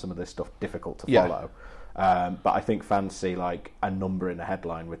still find some of this stuff difficult to follow. But I think fans see like a number in a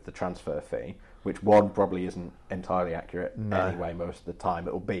headline with the transfer fee, which probably isn't entirely accurate anyway. Most of the time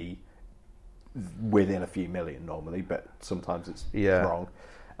it'll be within a few million normally, but sometimes it's wrong.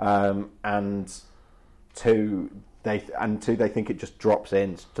 And two, they think it just drops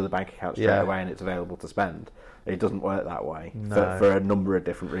in to the bank account straight away and it's available to spend. It doesn't work that way for a number of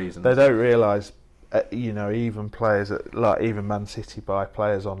different reasons. They don't realise, even players even Man City buy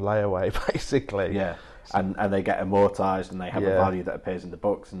players on layaway, basically. Yeah, and they get amortised and they have a value that appears in the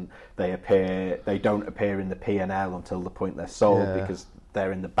books, and they don't appear in the P&L until the point they're sold because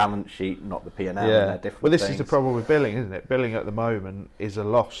they're in the balance sheet, not the P&L. And they're different. Well, this is the problem with billing, isn't it? Billing at the moment is a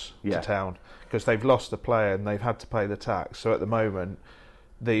loss to Town because they've lost the player and they've had to pay the tax. So at the moment,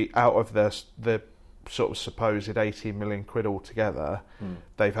 out of the sort of supposed 18 million quid altogether,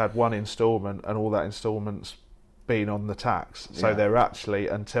 they've had one instalment and all that instalment's been on the tax. So they're actually,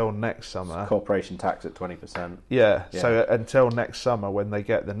 until next summer... corporation tax at 20%. Yeah, so until next summer when they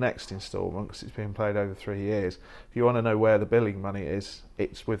get the next instalment, because it's been paid over 3 years, if you want to know where the billing money is,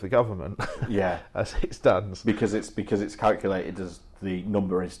 it's with the government. As it's done. Because it's calculated as the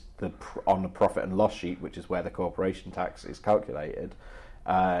number is on the profit and loss sheet, which is where the corporation tax is calculated,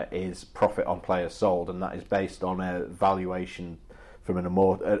 is profit on players sold, and that is based on a valuation from an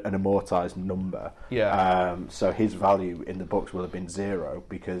amortised number. So his value in the books will have been zero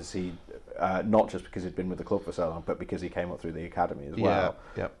because he, not just because he'd been with the club for so long, but because he came up through the academy as well.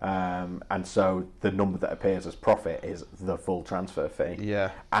 And so the number that appears as profit is the full transfer fee.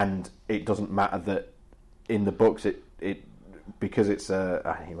 And it doesn't matter that in the books it because it's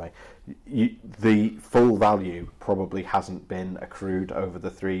anyway, the full value probably hasn't been accrued over the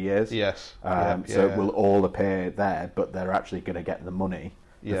 3 years. So it will all appear there, but they're actually going to get the money,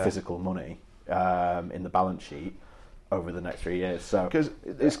 the physical money, in the balance sheet over the next 3 years. So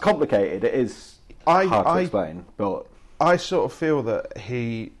it's complicated. It is hard to explain, but I sort of feel that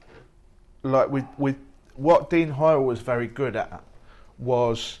he, like with what Dean Hoyle was very good at,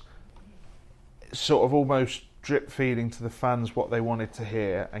 was sort of almost drip feeding to the fans what they wanted to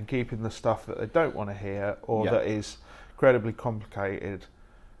hear and keeping the stuff that they don't want to hear or that is incredibly complicated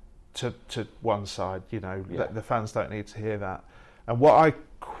to one side. The fans don't need to hear that. And what I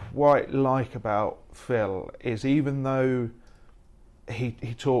quite like about Phil is, even though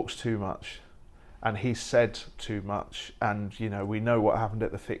he talks too much and he said too much, and we know what happened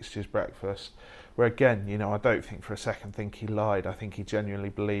at the fixtures breakfast, where again, I don't think for a second he lied. I think he genuinely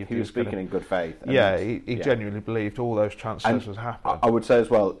believed he was speaking in good faith. He genuinely believed all those transfers was happening. I would say as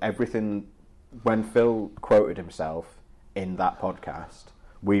well, everything, when Phil quoted himself in that podcast,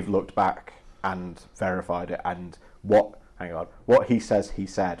 we've looked back and verified it, and what he says he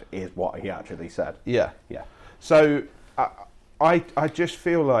said is what he actually said. So I just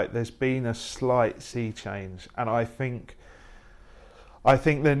feel like there's been a slight sea change, and I think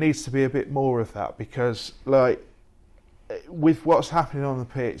there needs to be a bit more of that, because like with what's happening on the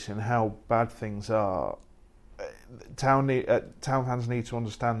pitch and how bad things are, Town fans need to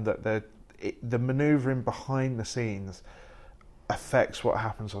understand that the manoeuvring behind the scenes affects what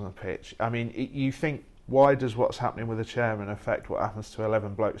happens on the pitch. I mean, you think, why does what's happening with the chairman affect what happens to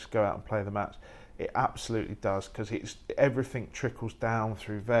 11 blokes go out and play the match? It absolutely does, because everything trickles down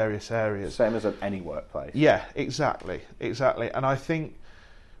through various areas. Same as at any workplace. Yeah, exactly. And I think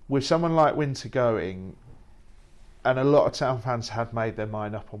with someone like Winter going, and a lot of Town fans had made their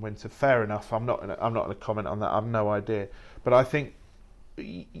mind up on Winter. Fair enough. I'm not going to comment on that. I've no idea. But I think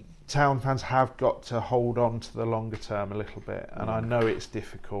Town fans have got to hold on to the longer term a little bit. And I know it's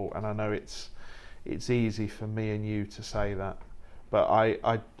difficult, and I know it's easy for me and you to say that. But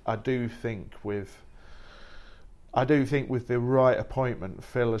I do think with the right appointment,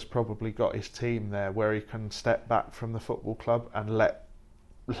 Phil has probably got his team there where he can step back from the football club and let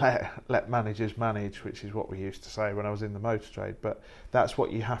managers manage, which is what we used to say when I was in the motor trade. But that's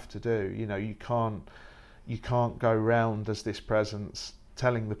what you have to do. You can't go round as this presence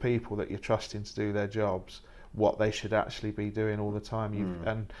telling the people that you're trusting to do their jobs what they should actually be doing all the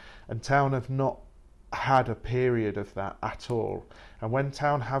time. And Town have not had a period of that at all, and when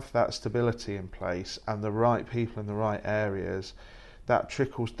Town have that stability in place and the right people in the right areas, that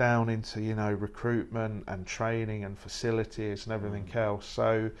trickles down into, you know, recruitment and training and facilities and everything else.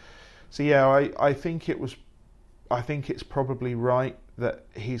 So yeah, I think it's probably right that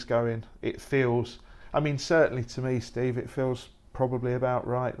he's going. It feels, I mean, certainly to me, Steve, it feels probably about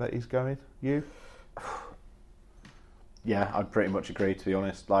right that he's going. You? Yeah, I'd pretty much agree, to be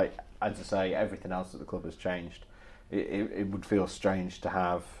honest. Like, as I say, everything else at the club has changed. It would feel strange to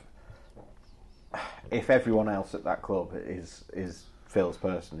have, if everyone else at that club is Phil's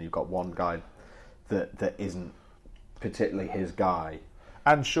person, you've got one guy that isn't particularly his guy.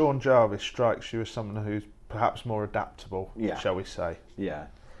 And Sean Jarvis strikes you as someone who's perhaps more adaptable, shall we say. Yeah.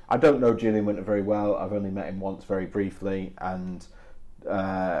 I don't know Julian Winter very well. I've only met him once very briefly, and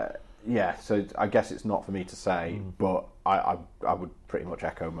so I guess it's not for me to say, but I would pretty much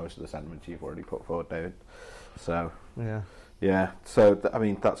echo most of the sentiments you've already put forward, David. So yeah. So I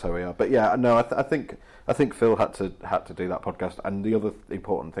mean, that's how we are. But yeah, no, I think Phil had to do that podcast. And the other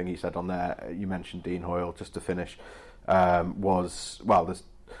important thing he said on there, you mentioned Dean Hoyle, just to finish, was, well, there's,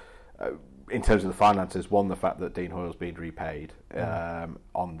 in terms of the finances, one, the fact that Dean Hoyle's been repaid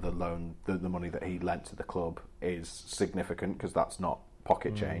on the loan, the money that he lent to the club is significant, because that's not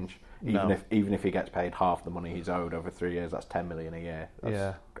pocket change. Even if he gets paid half the money he's owed over 3 years, that's 10 million a year.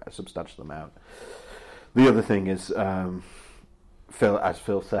 That's a substantial amount. The other thing is, Phil, as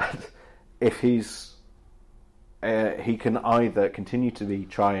Phil said, if he's he can either continue to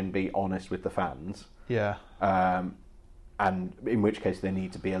try and be honest with the fans, and in which case they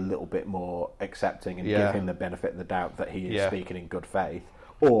need to be a little bit more accepting and give him the benefit of the doubt that he is speaking in good faith,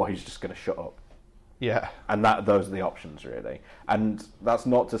 or he's just going to shut up. Yeah. And those are the options, really. And that's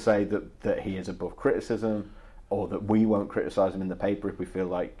not to say that he is above criticism, or that we won't criticise him in the paper if we feel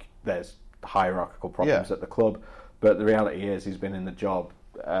like there's hierarchical problems at the club. But the reality is he's been in the job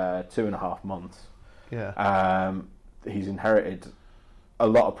 2.5 months. Yeah. He's inherited a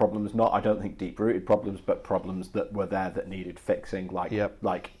lot of problems, not, I don't think, deep-rooted problems, but problems that were there that needed fixing, like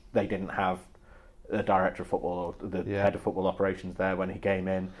they didn't have the director of football or the head of football operations there when he came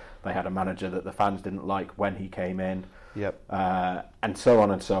in. They had a manager that the fans didn't like when he came in. And so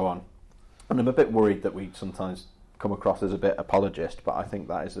on and so on. And I'm a bit worried that we sometimes come across as a bit apologist, but I think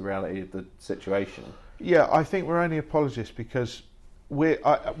that is the reality of the situation. Yeah, I think we're only apologists because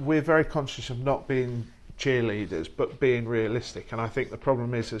we're very conscious of not being cheerleaders, but being realistic. And I think the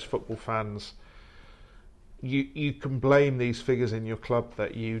problem is, as football fans, you can blame these figures in your club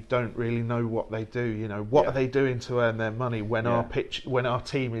that you don't really know what they do. You know, what are they doing to earn their money when our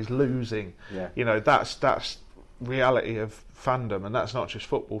team is losing? You know, that's reality of fandom, and that's not just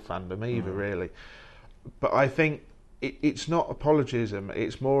football fandom either, really. But I think it's not apologism.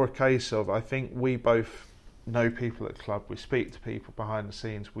 It's more a case of, I think we both know people at the club. We speak to people behind the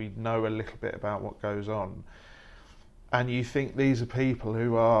scenes. We know a little bit about what goes on. And you think these are people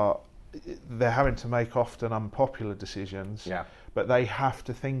who they're having to make often unpopular decisions, but they have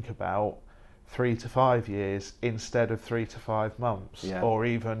to think about 3 to 5 years instead of 3 to 5 months, or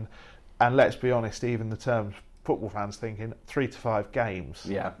even, and let's be honest, even the terms football fans thinking 3 to 5 games.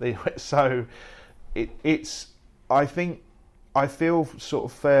 So it's. I think I feel sort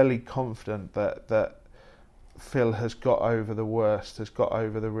of fairly confident that Phil has got over the worst, has got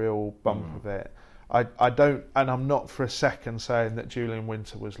over the real bump of it. I don't, and I'm not for a second saying that Julian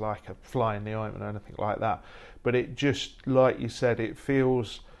Winter was like a fly in the ointment or anything like that, but it just, like you said, it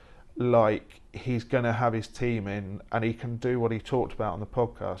feels like he's going to have his team in and he can do what he talked about on the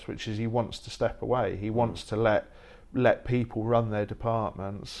podcast, which is he wants to step away. He wants to let people run their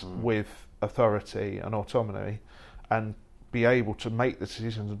departments with authority and autonomy and be able to make the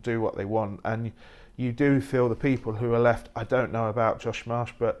decisions and do what they want. And you do feel the people who are left, I don't know about Josh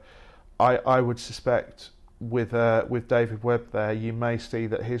Marsh, but I would suspect with David Webb there, you may see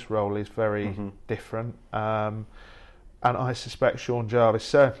that his role is very different. And I suspect Sean Jarvis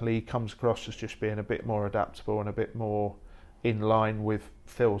certainly comes across as just being a bit more adaptable and a bit more in line with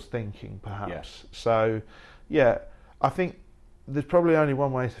Phil's thinking, perhaps. So, yeah, I think there's probably only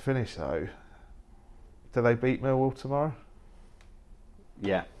one way to finish, though. Do they beat Millwall tomorrow?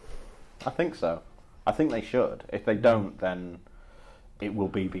 Yeah, I think so. I think they should. If they don't, then it will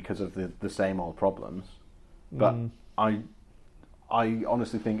be because of the same old problems. But I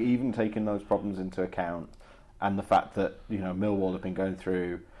honestly think, even taking those problems into account, and the fact that, you know, Millwall have been going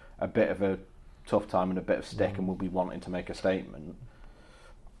through a bit of a tough time and a bit of stick and will be wanting to make a statement,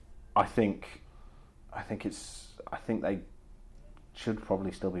 I think they should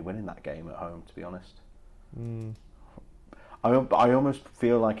probably still be winning that game at home, to be honest. I almost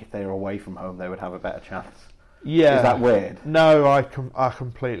feel like if they were away from home, they would have a better chance. Yeah. Is that weird? No, I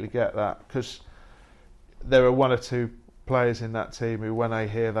completely get that, because there are one or two players in that team who, when they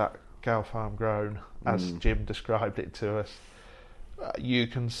hear that cow farm groan, as Jim described it to us, you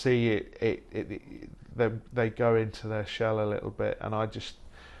can see they go into their shell a little bit, and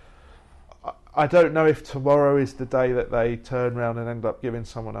I don't know if tomorrow is the day that they turn around and end up giving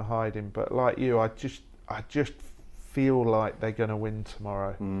someone a hiding, but like you, I just feel like they're going to win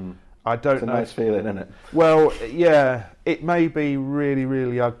tomorrow. I don't it's a know. nice feeling, isn't it? Well, yeah, it may be really,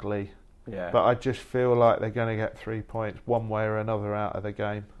 really ugly, yeah, but I just feel like they're going to get 3 points one way or another out of the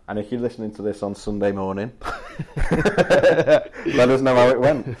game. And if you're listening to this on Sunday morning, let us know how it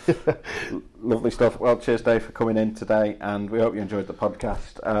went. Lovely stuff. Well, cheers, Dave, for coming in today, and we hope you enjoyed the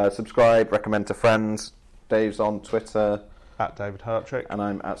podcast. Subscribe, recommend to friends. Dave's on Twitter At David Hartrick. and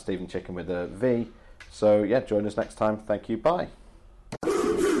I'm at Stephen Chicken with a V. So yeah, join us next time. Thank you. Bye.